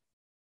believers,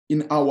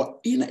 in our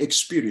inner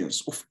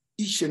experience of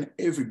each and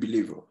every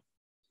believer.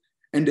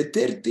 And the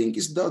third thing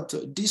is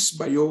that this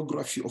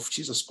biography of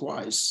Jesus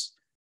Christ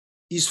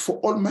is for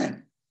all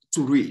men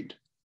to read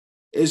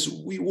as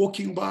we're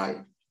walking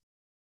by,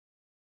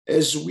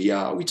 as we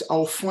are with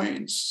our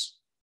friends,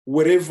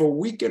 wherever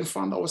we can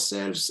find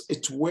ourselves,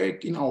 at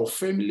work, in our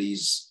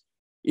families,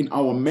 in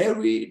our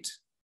married,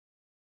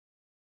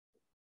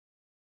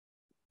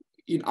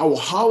 in our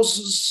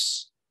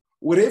houses,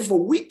 wherever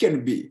we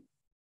can be.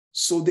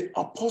 So the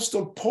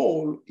Apostle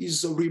Paul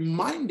is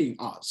reminding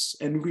us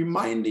and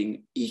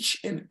reminding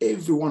each and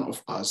every one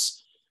of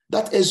us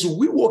that as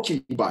we're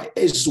walking by,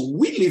 as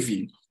we're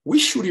living, we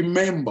should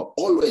remember,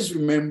 always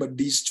remember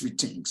these 3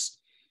 things.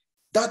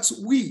 That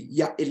we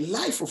are a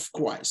life of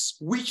Christ,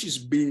 which is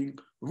being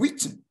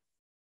written.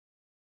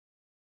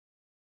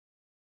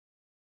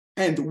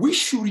 And we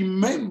should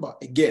remember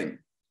again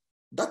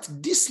that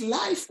this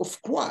life of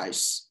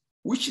Christ,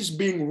 which is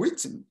being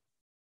written,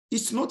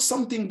 it's not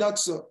something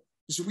that's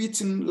is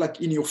written like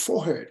in your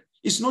forehead.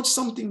 It's not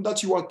something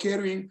that you are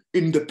carrying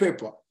in the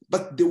paper,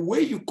 but the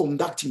way you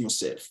conduct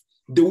yourself,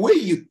 the way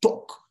you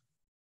talk,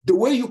 the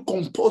way you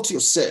comport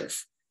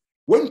yourself.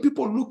 When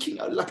people are looking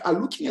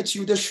at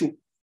you, they should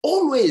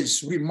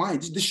always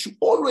remind, they should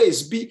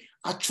always be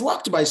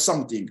attracted by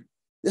something.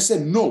 They say,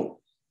 no,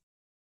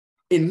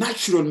 a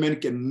natural man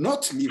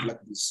cannot live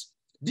like this.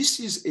 This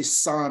is a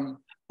son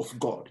of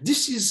God.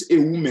 This is a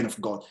woman of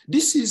God.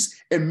 This is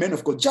a man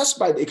of God, just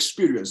by the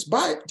experience,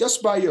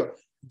 just by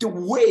the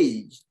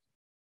way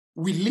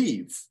we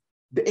live,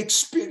 the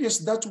experience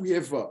that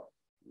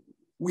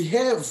we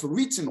have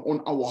written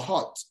on our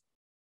heart,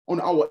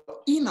 on our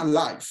inner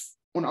life,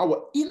 on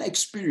our inner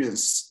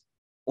experience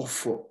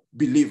of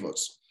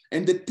believers.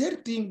 And the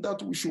third thing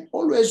that we should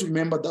always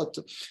remember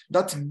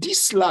that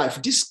this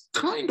life, this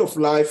kind of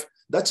life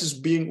that is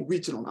being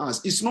written on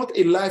us, is not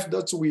a life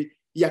that we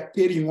are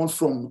carrying on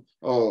from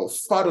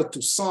father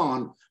to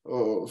son.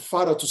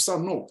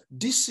 No,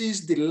 this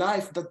is the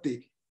life that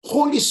the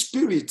Holy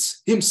Spirit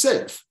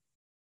himself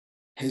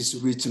has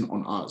written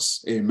on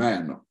us.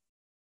 Amen.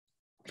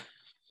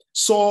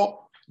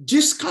 So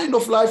this kind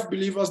of life,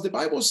 believers, the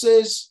Bible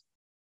says,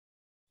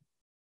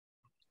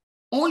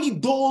 only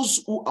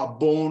those who are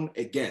born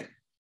again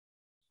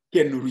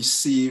can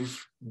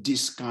receive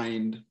this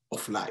kind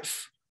of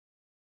life.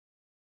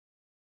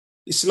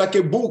 It's like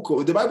a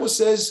book. The Bible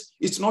says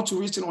it's not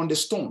written on the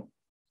stone.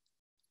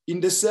 in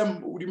the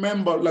same,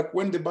 remember, like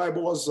when the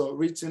Bible was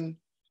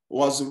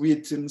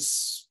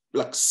written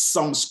like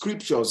some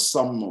scriptures,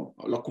 some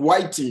like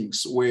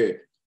writings were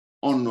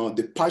on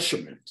the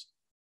parchment,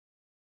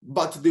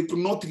 but they could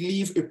not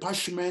leave a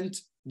parchment,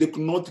 they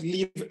could not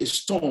leave a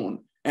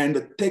stone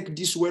and take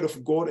this word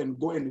of God and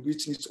go and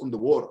write it on the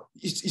water.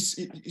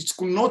 It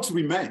could not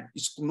remain.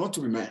 It could not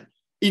remain.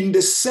 In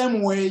the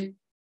same way,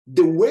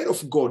 the word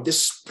of God, the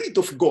Spirit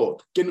of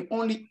God can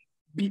only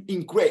be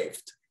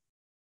engraved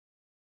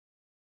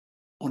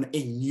on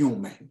a new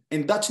man.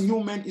 And that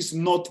new man is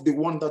not the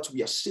one that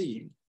we are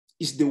seeing,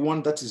 it's the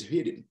one that is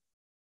hidden.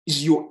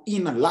 It's your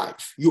inner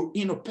life, your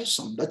inner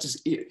person that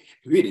is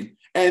hidden.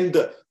 And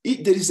there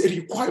is a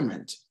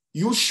requirement.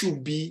 You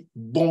should be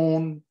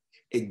born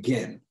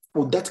again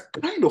for that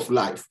kind of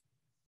life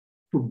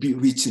to be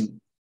written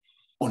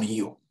on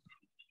you.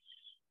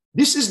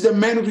 This is the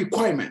main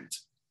requirement.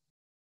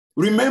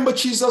 Remember,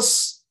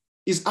 Jesus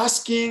is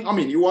asking,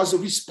 he was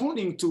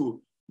responding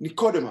to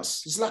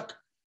Nicodemus. It's like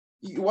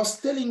he was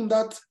telling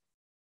that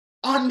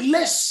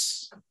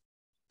unless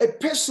a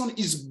person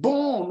is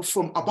born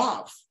from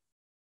above,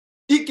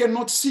 he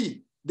cannot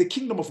see the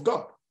kingdom of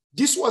God.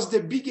 This was the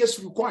biggest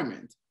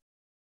requirement.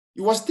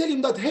 He was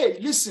telling that, hey,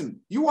 listen,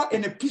 you are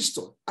an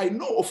epistle. I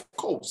know, of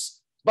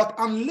course, but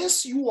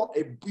unless you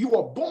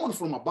are born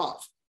from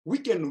above, we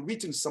can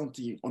written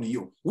something on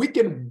you. We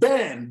can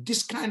burn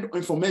this kind of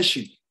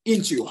information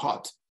into your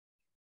heart.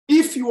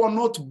 If you are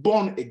not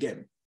born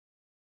again,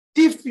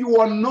 if you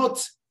are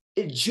not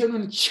a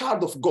genuine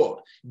child of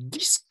God,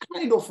 this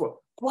kind of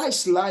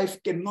Christ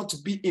life cannot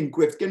be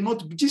engraved,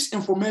 this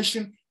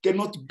information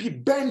cannot be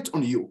burnt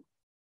on you.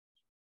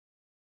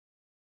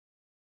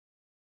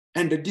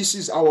 And this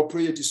is our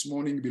prayer this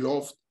morning,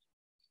 beloved,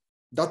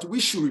 that we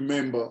should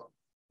remember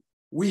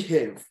we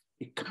have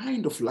a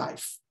kind of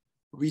life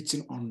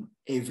written on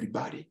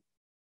everybody.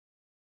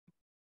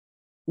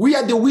 We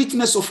are the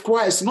witness of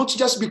Christ, not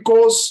just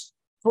because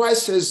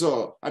Christ has,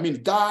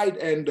 died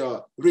and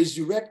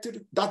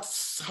resurrected.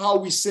 That's how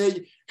we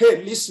say,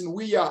 hey, listen,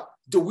 we are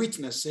the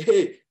witness.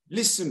 Hey,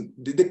 listen,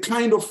 the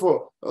kind of,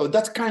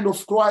 that kind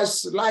of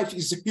Christ life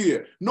is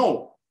here.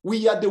 No,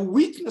 we are the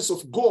witness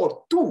of God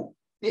to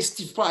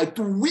testify,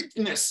 to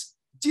witness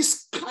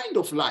this kind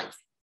of life.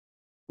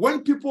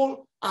 When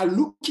people are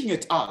looking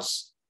at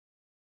us,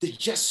 they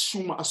just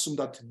assume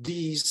that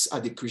these are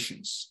the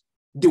Christians.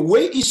 The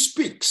way he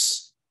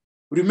speaks,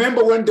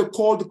 remember when they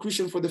called the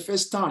Christian for the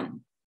first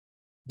time,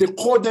 they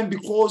called them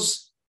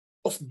because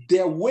of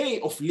their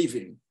way of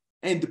living.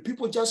 And the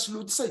people just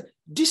would say,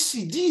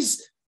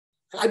 these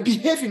are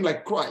behaving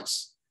like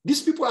Christ.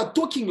 These people are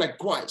talking like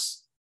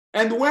Christ.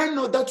 And when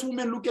that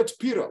woman looked at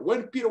Peter,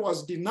 when Peter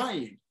was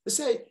denying, they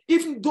say,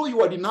 even though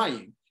you are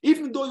denying,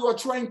 even though you are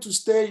trying to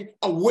stay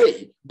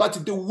away,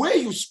 but the way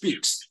you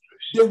speak,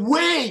 the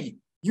way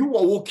you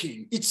are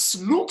walking, it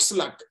looks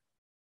like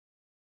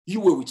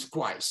you were with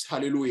Christ.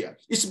 Hallelujah.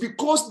 It's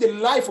because the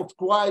life of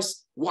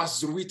Christ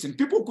was written.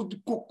 People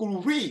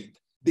could read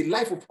the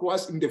life of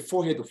Christ in the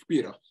forehead of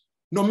Peter.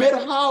 No matter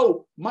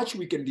how much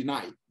we can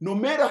deny, no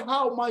matter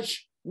how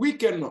much we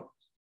can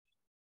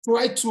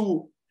try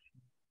to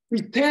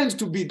pretend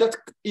to be that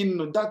in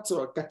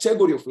that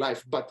category of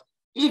life, but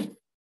if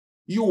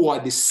you are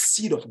the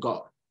seed of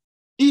God,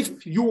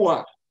 if you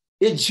are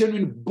a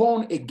genuine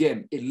born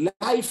again, a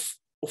life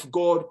of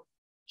God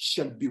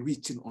shall be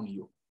written on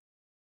you.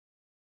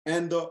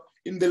 And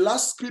in the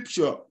last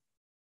scripture,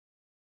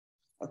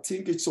 I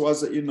think it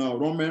was in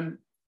Romans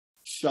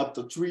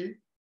chapter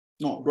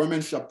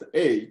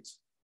 8,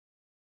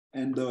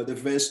 and the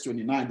verse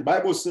 29. The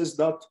Bible says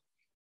that,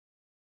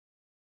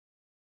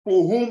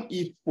 for whom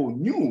he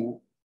foreknew,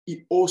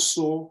 he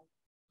also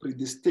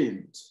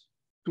predestined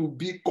to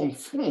be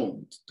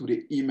conformed to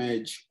the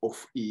image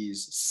of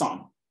his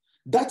Son,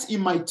 that he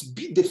might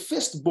be the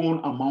firstborn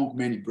among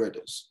many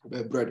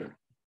brethren.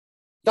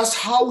 That's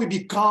how we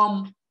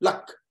become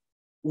like,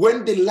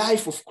 when the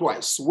life of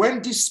Christ, when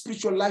this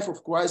spiritual life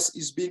of Christ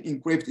is being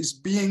engraved, is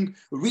being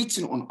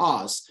written on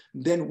us,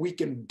 then we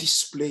can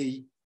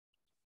display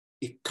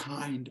a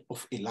kind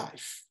of a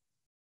life.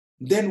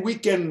 Then we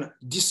can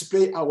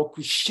display our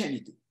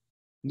Christianity.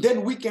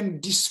 Then we can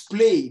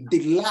display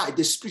the life,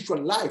 the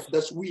spiritual life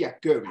that we are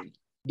carrying.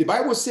 The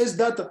Bible says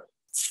that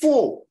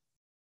for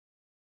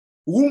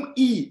whom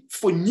he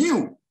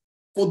foreknew,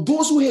 for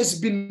those who has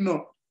been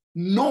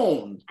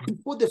known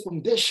before the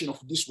foundation of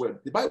this world,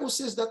 the Bible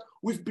says that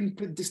we've been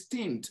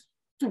predestined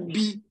to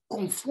be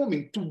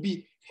conforming, to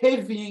be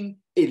having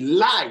a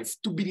life,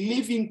 to be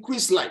living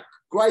Christ-like.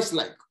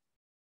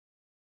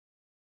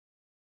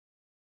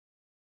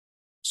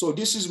 So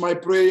this is my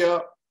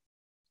prayer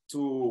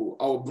to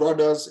our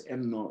brothers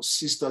and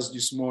sisters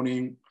this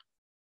morning,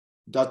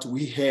 that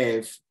we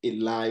have a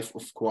life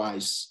of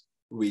Christ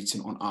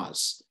written on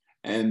us.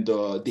 And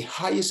the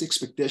highest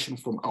expectation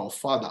from our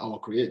Father, our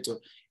Creator,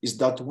 is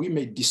that we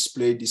may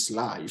display this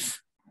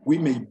life. We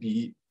may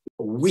be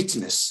a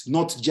witness,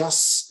 not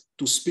just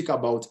to speak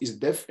about his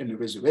death and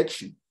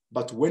resurrection,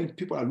 but when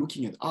people are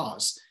looking at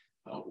us,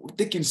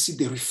 they can see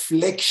the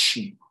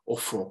reflection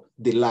of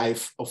the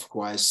life of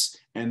Christ,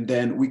 and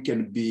then we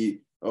can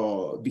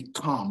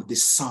become the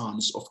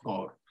sons of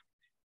God.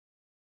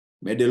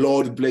 May the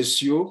Lord bless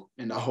you,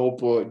 and I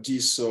hope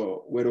this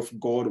word of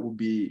God will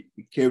be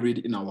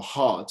carried in our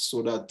hearts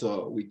so that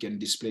we can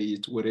display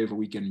it wherever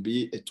we can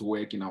be, at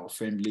work, in our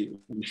family.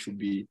 We should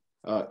be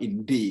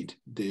indeed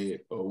the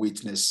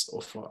witness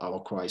of our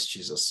Christ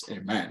Jesus.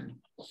 Amen.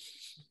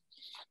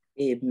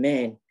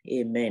 Amen.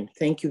 Amen.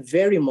 Thank you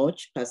very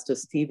much, Pastor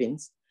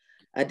Stevens.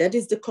 That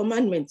is the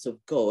commandments of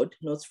God,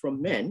 not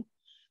from men.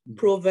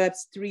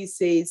 Proverbs 3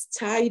 says,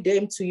 tie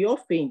them to your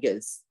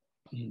fingers.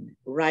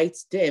 Write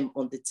them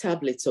on the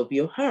tablets of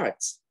your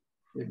heart.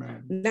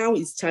 Amen. Now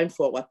it's time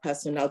for our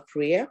personal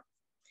prayer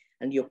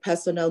and your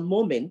personal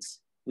moment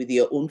with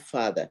your own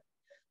Father.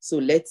 So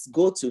let's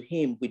go to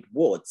him with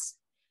words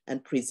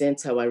and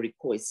present our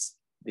requests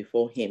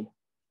before him.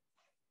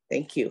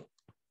 Thank you.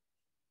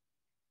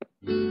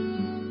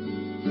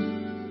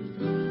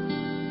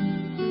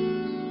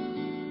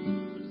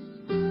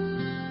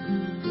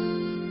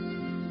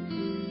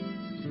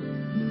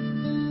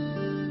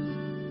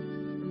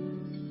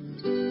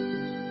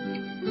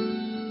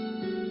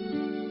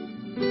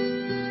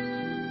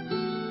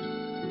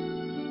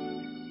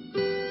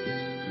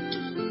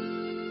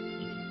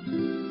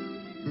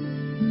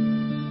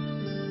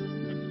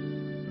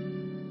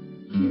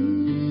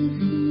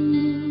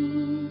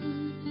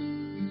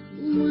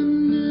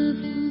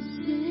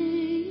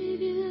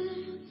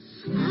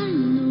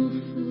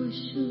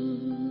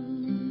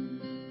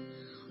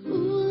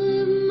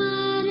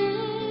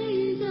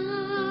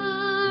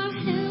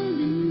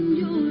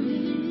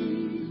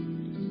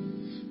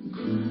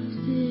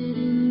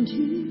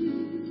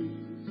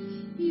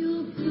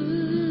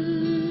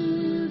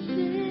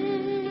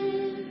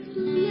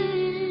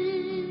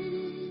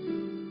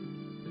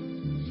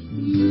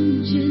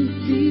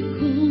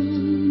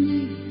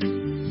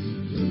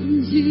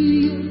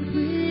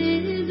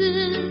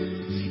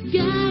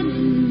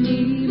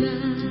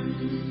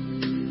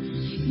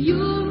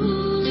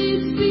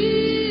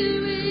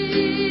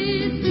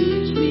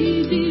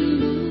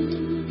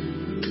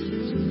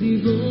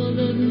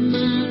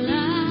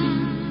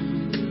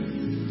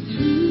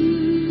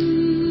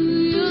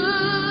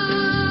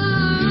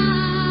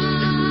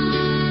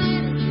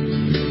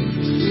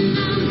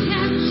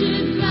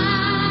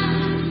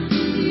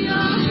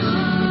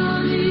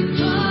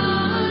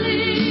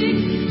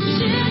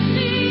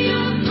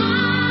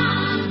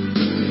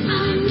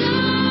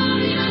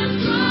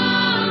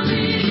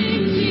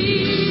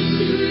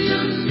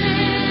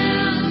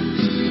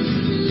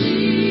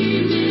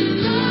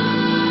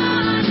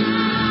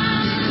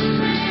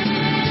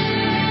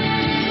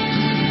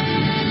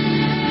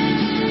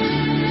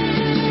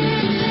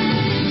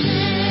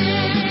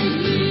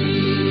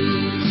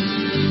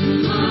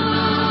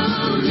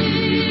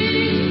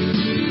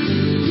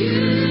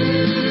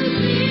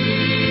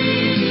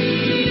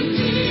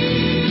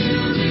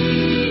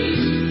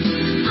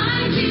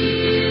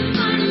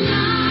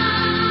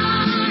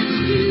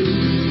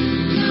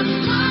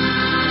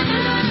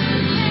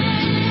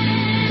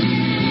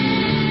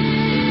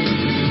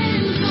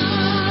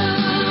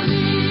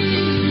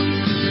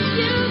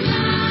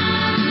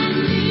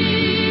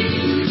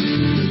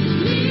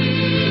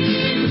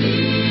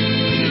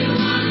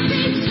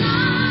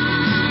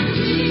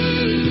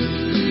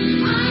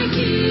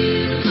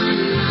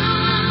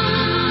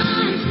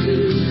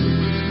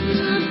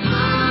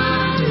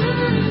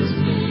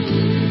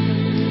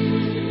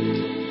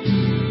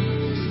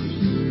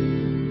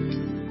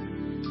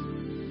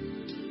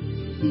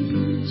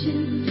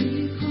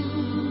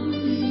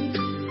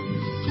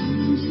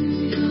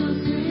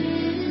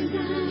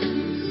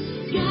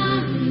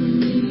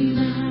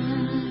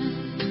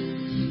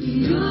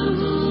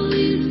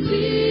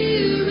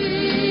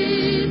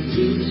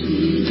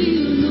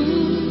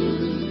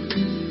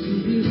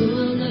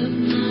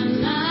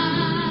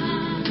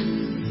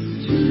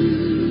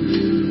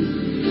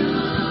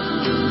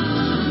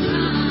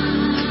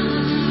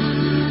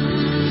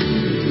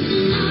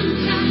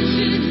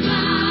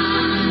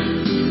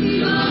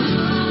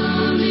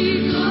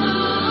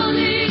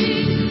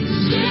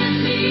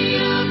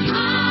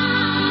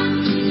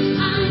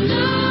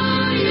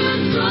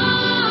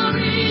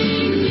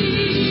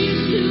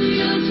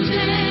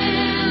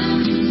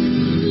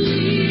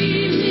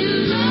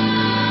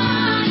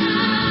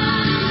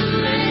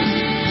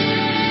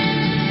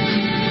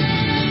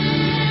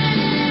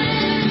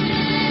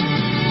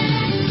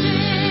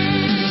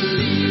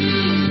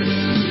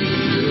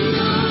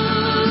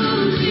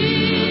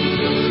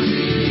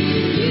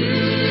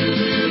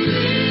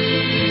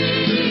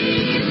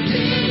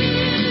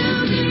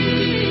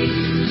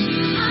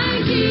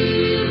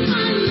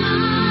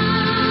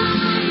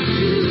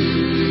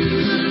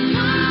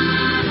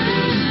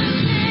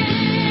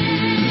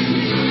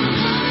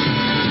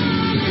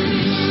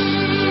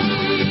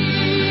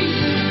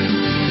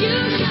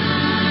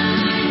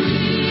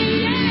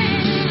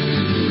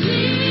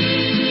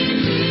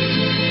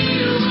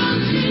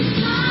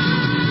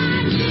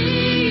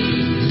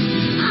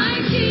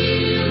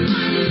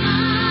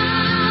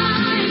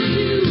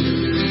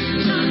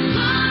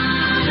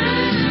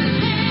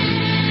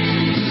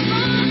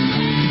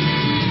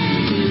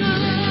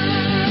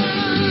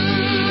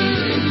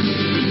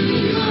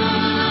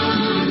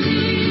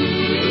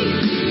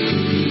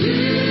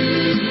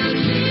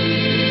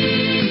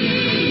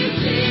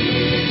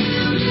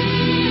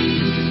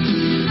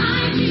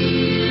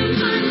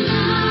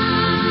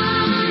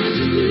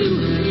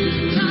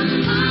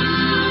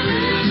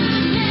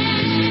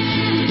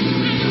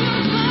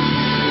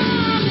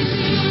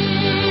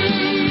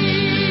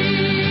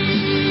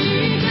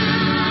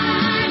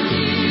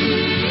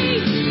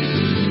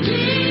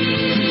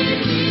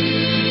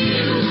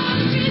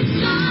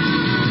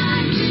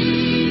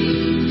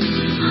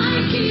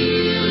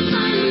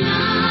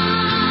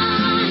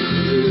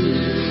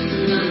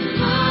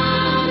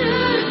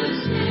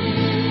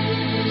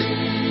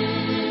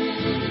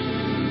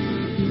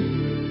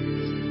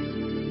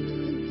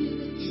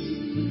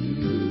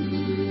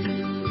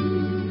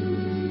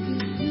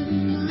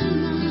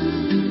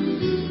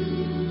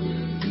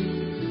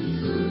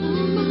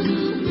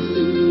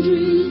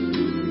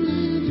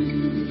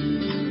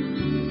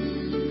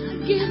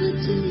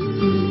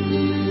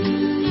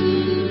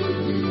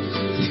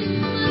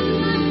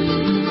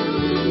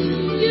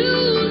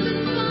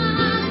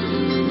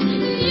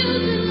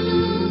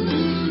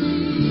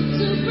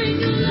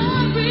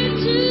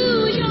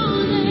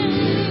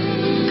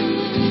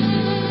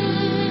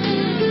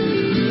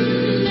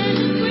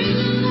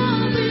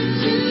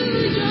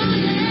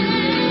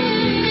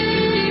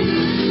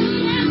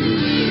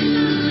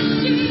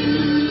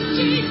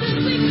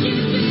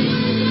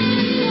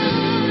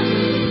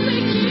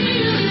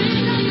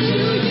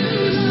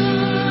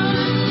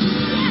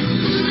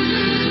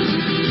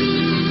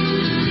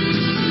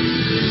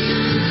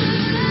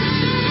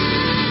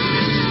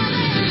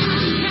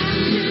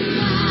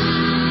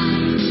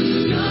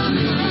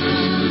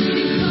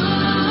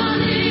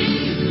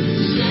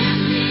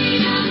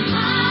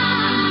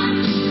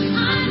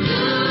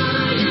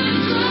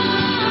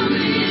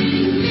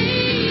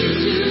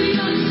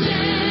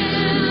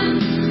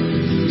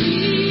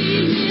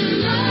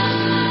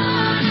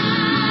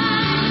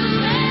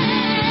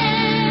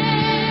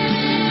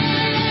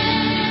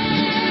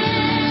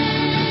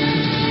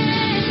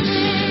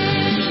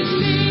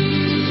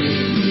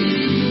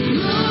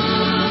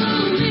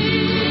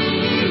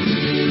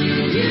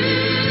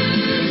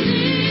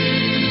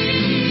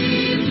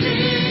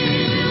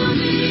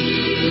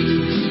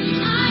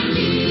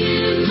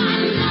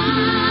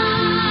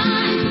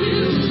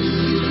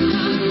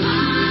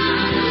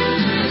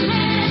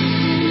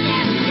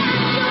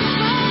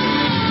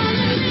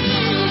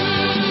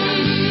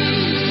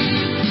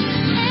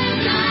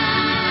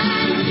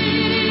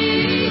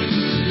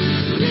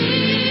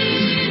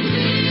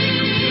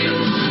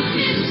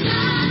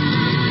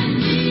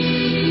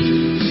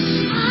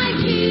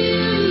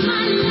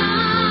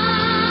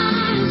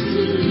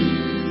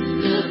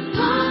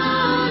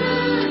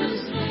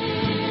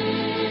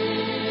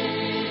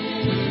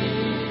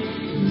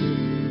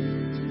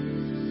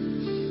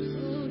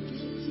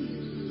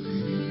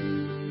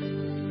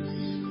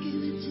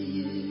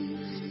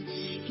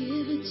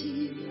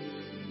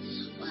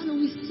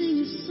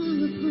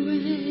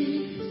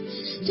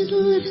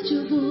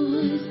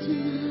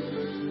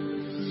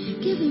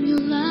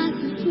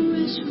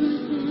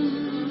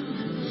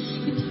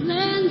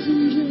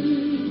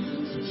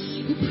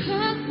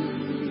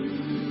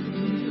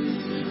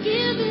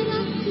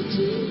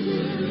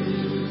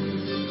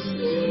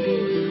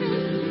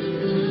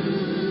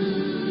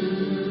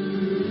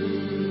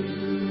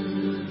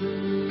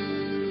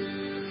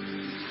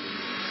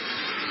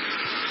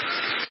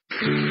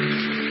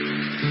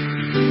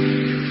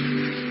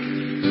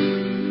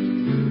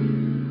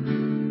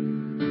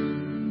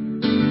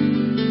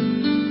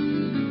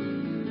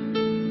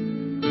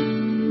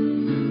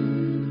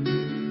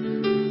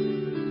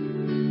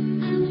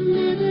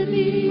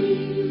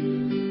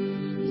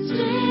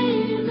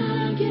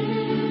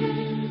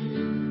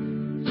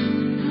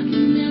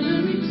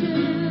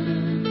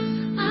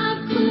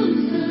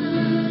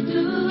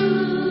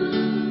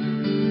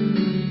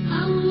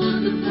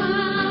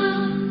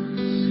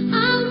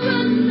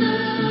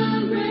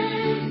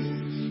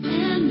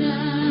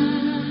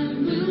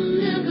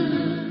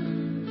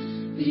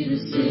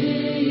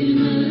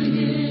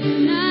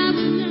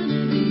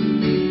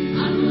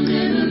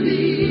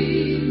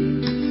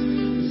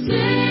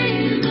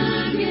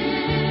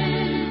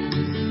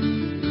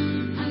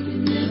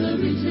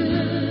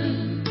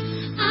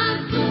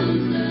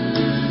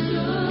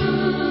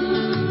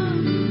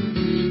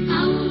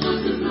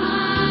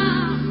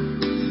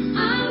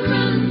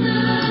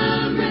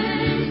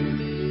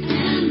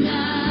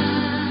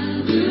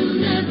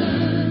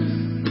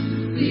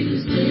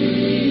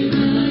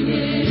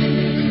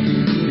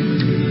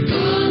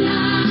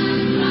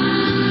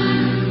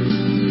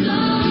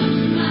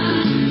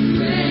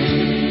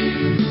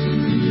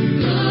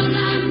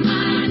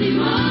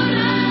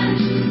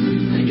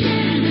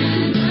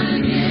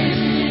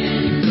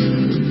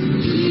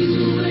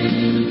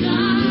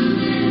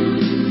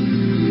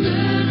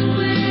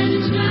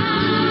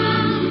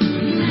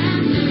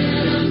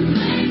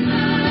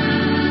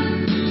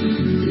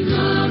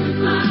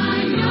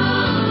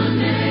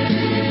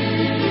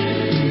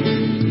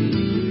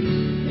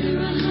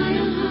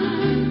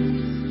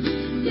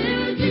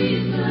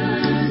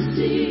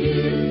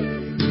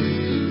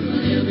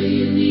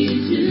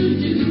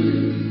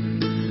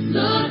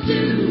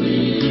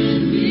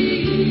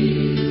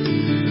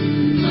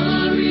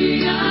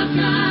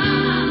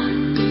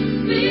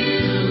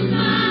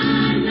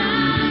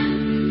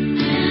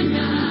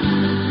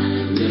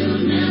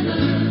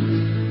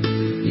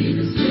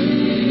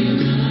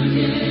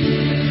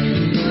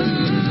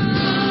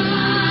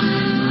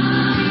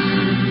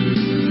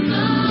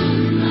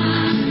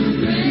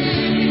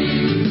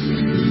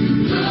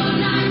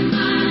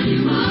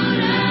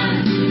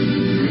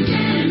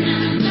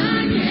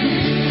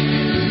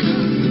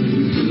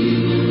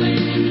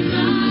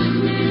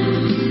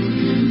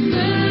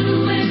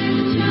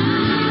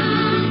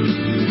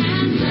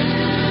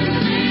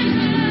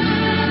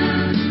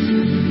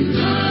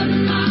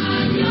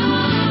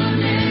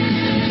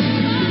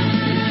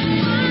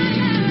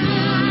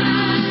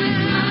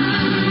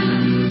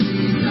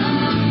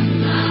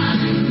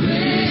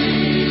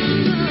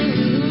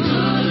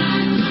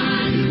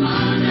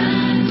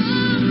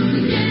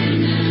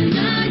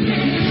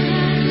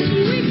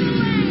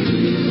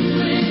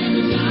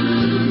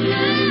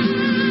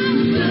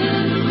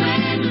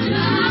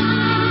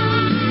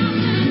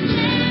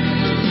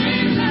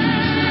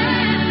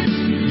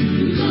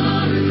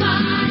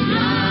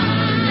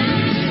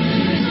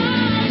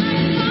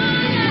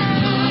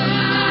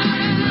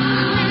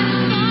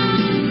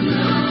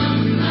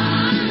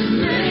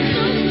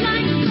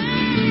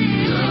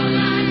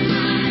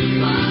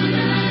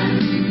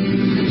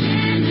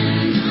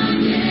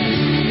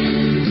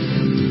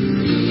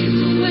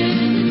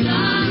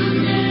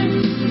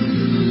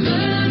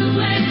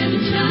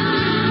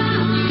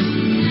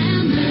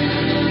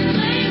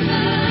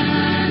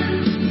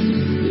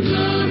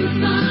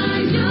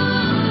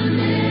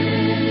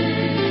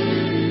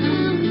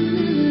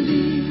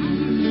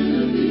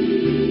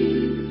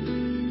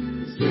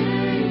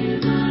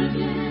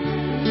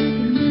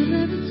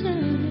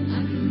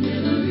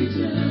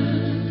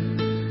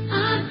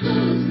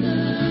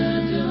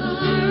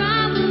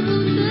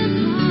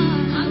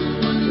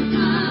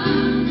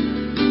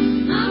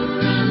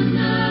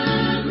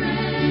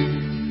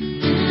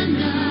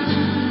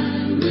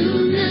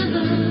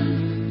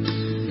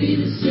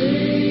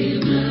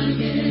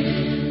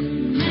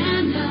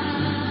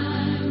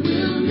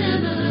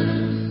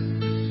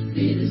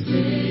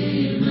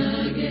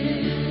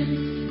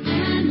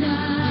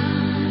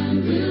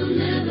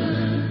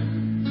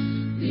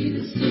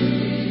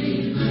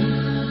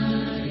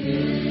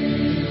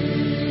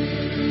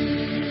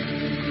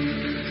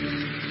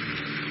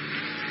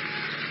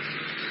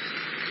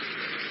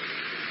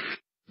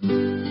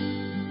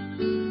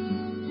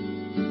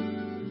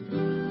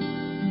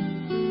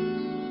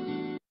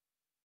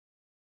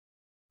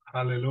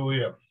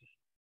 Hallelujah.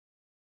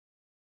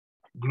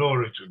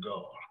 Glory to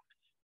God.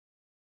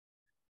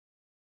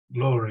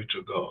 Glory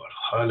to God.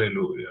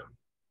 Hallelujah.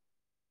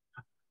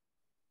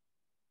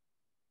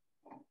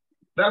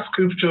 That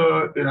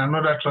scripture in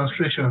another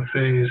translation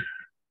says,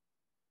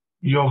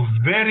 your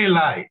very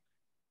life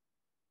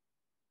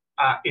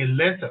are a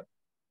letter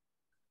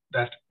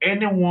that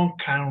anyone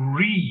can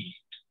read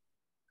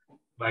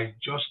by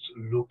just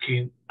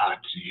looking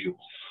at you.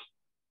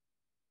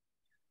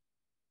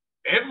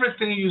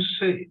 Everything you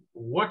say,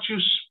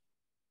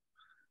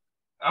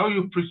 how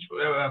you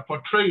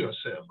portray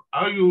yourself,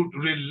 how you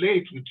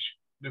relate with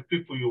the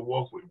people you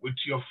work with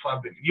your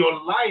family, your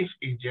life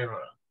in general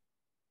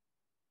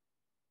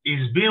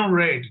is being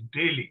read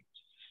daily.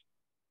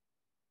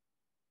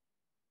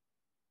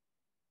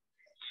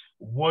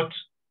 What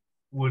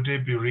will they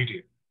be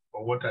reading,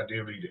 or what are they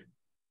reading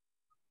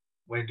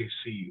when they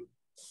see you?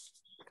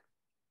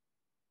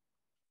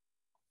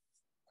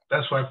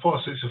 That's why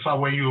Paul says, in fact,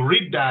 when you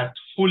read that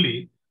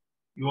fully,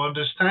 you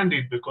understand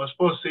it, because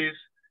Paul says,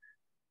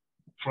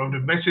 from the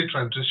Message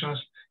translations,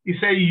 he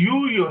said,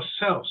 you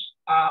yourselves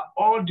are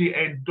all the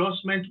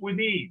endorsement we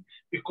need,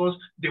 because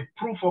the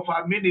proof of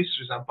our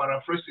ministries, I'm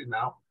paraphrasing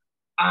now,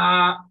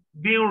 are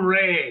being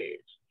read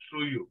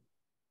through you.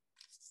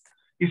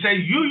 He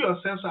said, you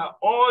yourselves are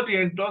all the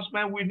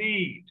endorsement we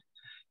need.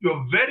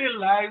 Your very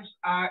lives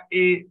are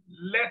a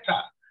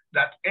letter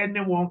that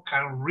anyone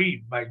can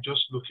read by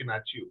just looking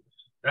at you.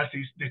 That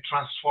is the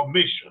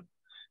transformation,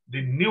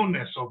 the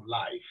newness of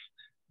life,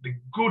 the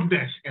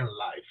goodness in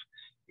life.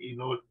 You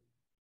know,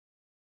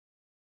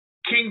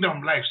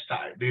 kingdom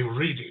lifestyle, they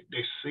read it,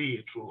 they see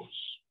it through us.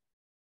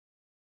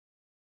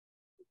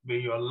 May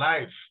your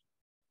life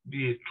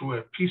be a true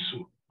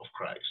epistle of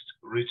Christ,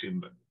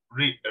 written,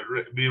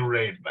 being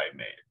read by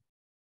men.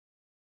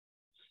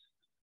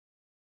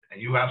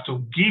 And you have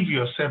to give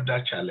yourself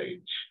that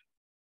challenge.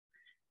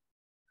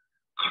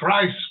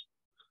 Christ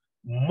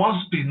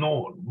must be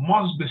known,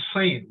 must be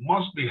seen,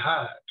 must be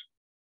heard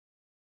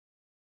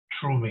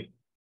through me.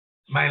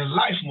 My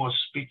life must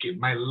speak it.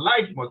 My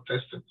life must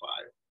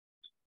testify.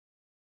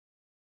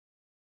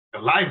 The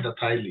life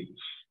that I live.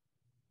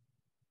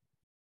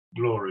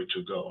 Glory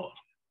to God.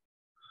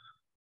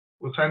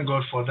 We thank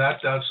God for that.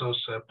 That's us,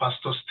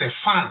 Pastor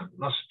Stefan,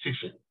 not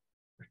Stephen.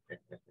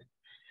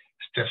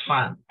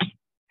 Stefan.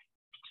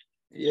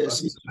 Yes,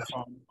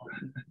 Stefan.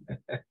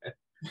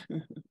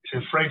 He's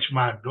a French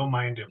man. Don't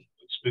mind him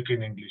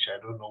speaking English.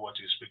 I don't know what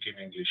he's speaking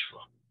English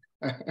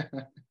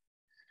for.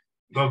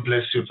 God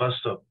bless you,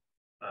 Pastor.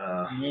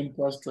 Amen,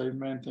 Pastor.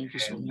 Amen. Thank you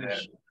so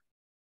much.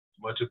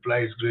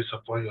 Multiply his grace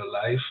upon your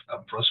life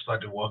and prosper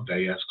the work that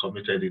he has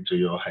committed into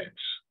your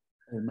hands.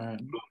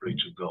 Amen. Glory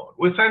to God.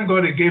 We thank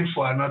God again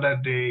for another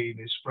day in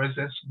his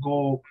presence.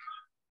 Go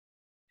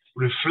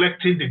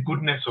reflecting the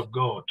goodness of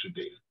God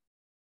today.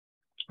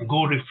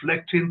 Go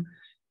reflecting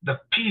the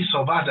peace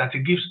of heart that he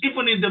gives,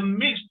 even in the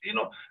midst. You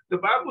know, the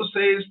Bible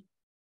says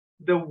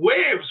the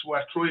waves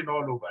were throwing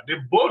all over. The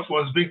boat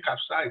was being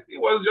capsized. He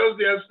was just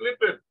there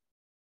sleeping.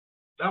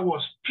 That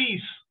was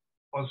peace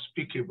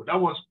unspeakable. That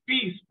was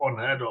peace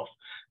unheard of.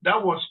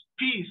 That was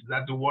peace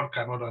that the world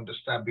cannot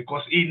understand,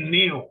 because he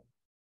knew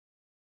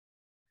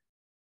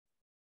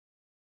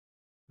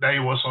that he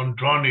was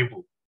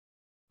undrownable.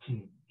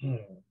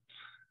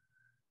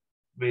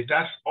 May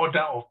that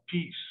order of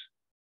peace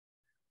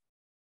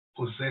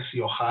possess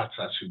your hearts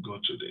as you go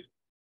today.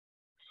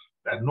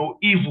 That no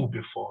evil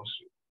befalls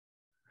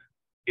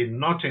you. In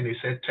nothing, he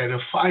said,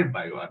 terrified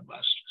by your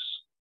adversaries.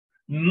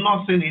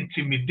 Nothing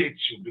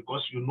intimidates you,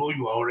 because you know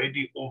you are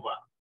already over.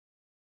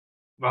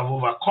 You have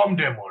overcome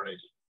them already.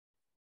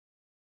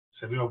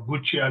 So we have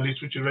good cheer,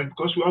 little children,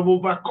 because we have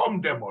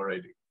overcome them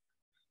already.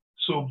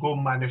 So go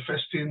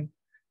manifesting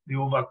the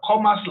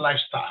overcomer's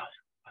lifestyle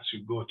as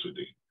you go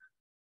today.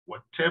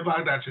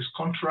 Whatever that is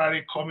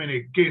contrary coming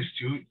against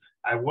you,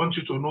 I want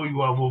you to know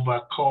you have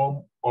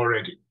overcome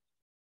already.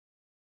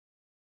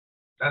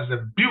 That's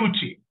the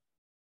beauty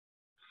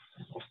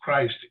of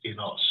Christ in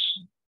us.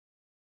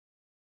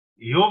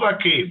 He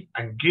overcame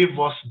and gave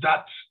us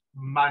that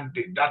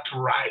mandate, that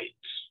right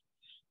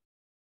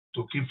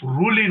to keep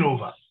ruling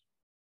over.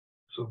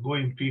 So go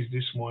in peace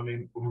this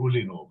morning,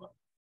 ruling over.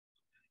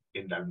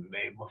 In the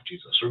name of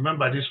Jesus.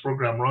 Remember, this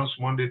program runs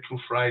Monday through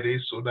Friday,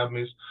 so that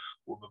means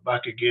we'll be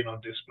back again on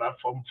this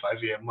platform,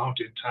 5 a.m.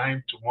 Mountain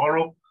Time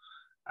tomorrow,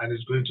 and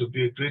it's going to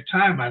be a great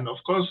time. And of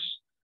course,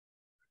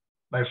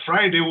 by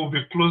Friday, we'll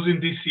be closing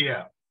this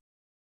year.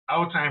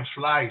 Our time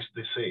flies,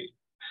 they say.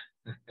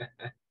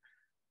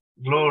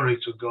 Glory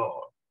to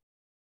God.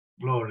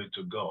 Glory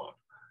to God.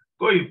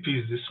 Go in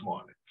peace this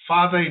morning.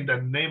 Father, in the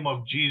name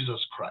of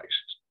Jesus Christ,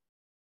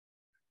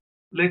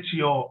 let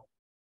your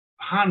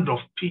hand of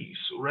peace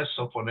rest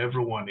upon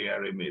everyone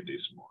hearing me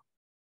this morning.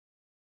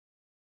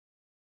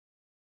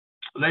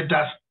 Let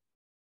that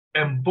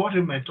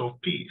embodiment of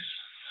peace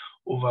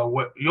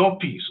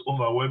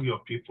overwhelm your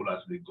people as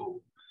they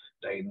go.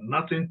 They are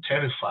nothing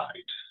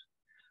terrified,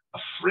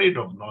 afraid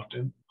of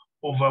nothing,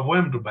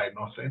 overwhelmed by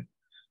nothing,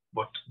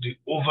 but the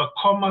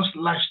overcomer's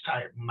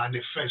lifestyle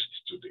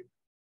manifests today.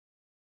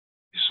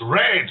 It's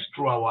read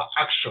through our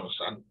actions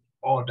and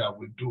all that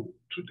we do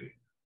today.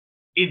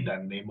 In the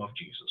name of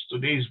Jesus.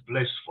 Today is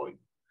blessed for you.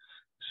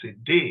 It's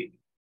a day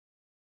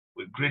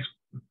with great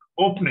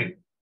opening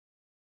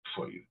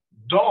for you.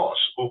 Doors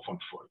open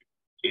for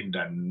you. In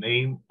the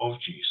name of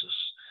Jesus.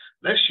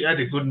 Let's share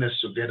the goodness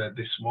together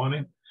this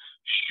morning.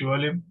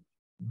 Surely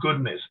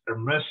goodness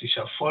and mercy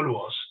shall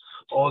follow us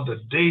all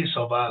the days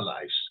of our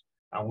lives,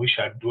 and we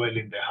shall dwell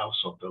in the house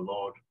of the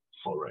Lord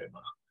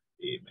forever.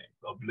 Amen.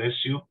 God bless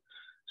you.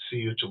 See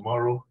you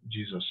tomorrow.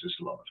 Jesus is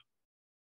Lord.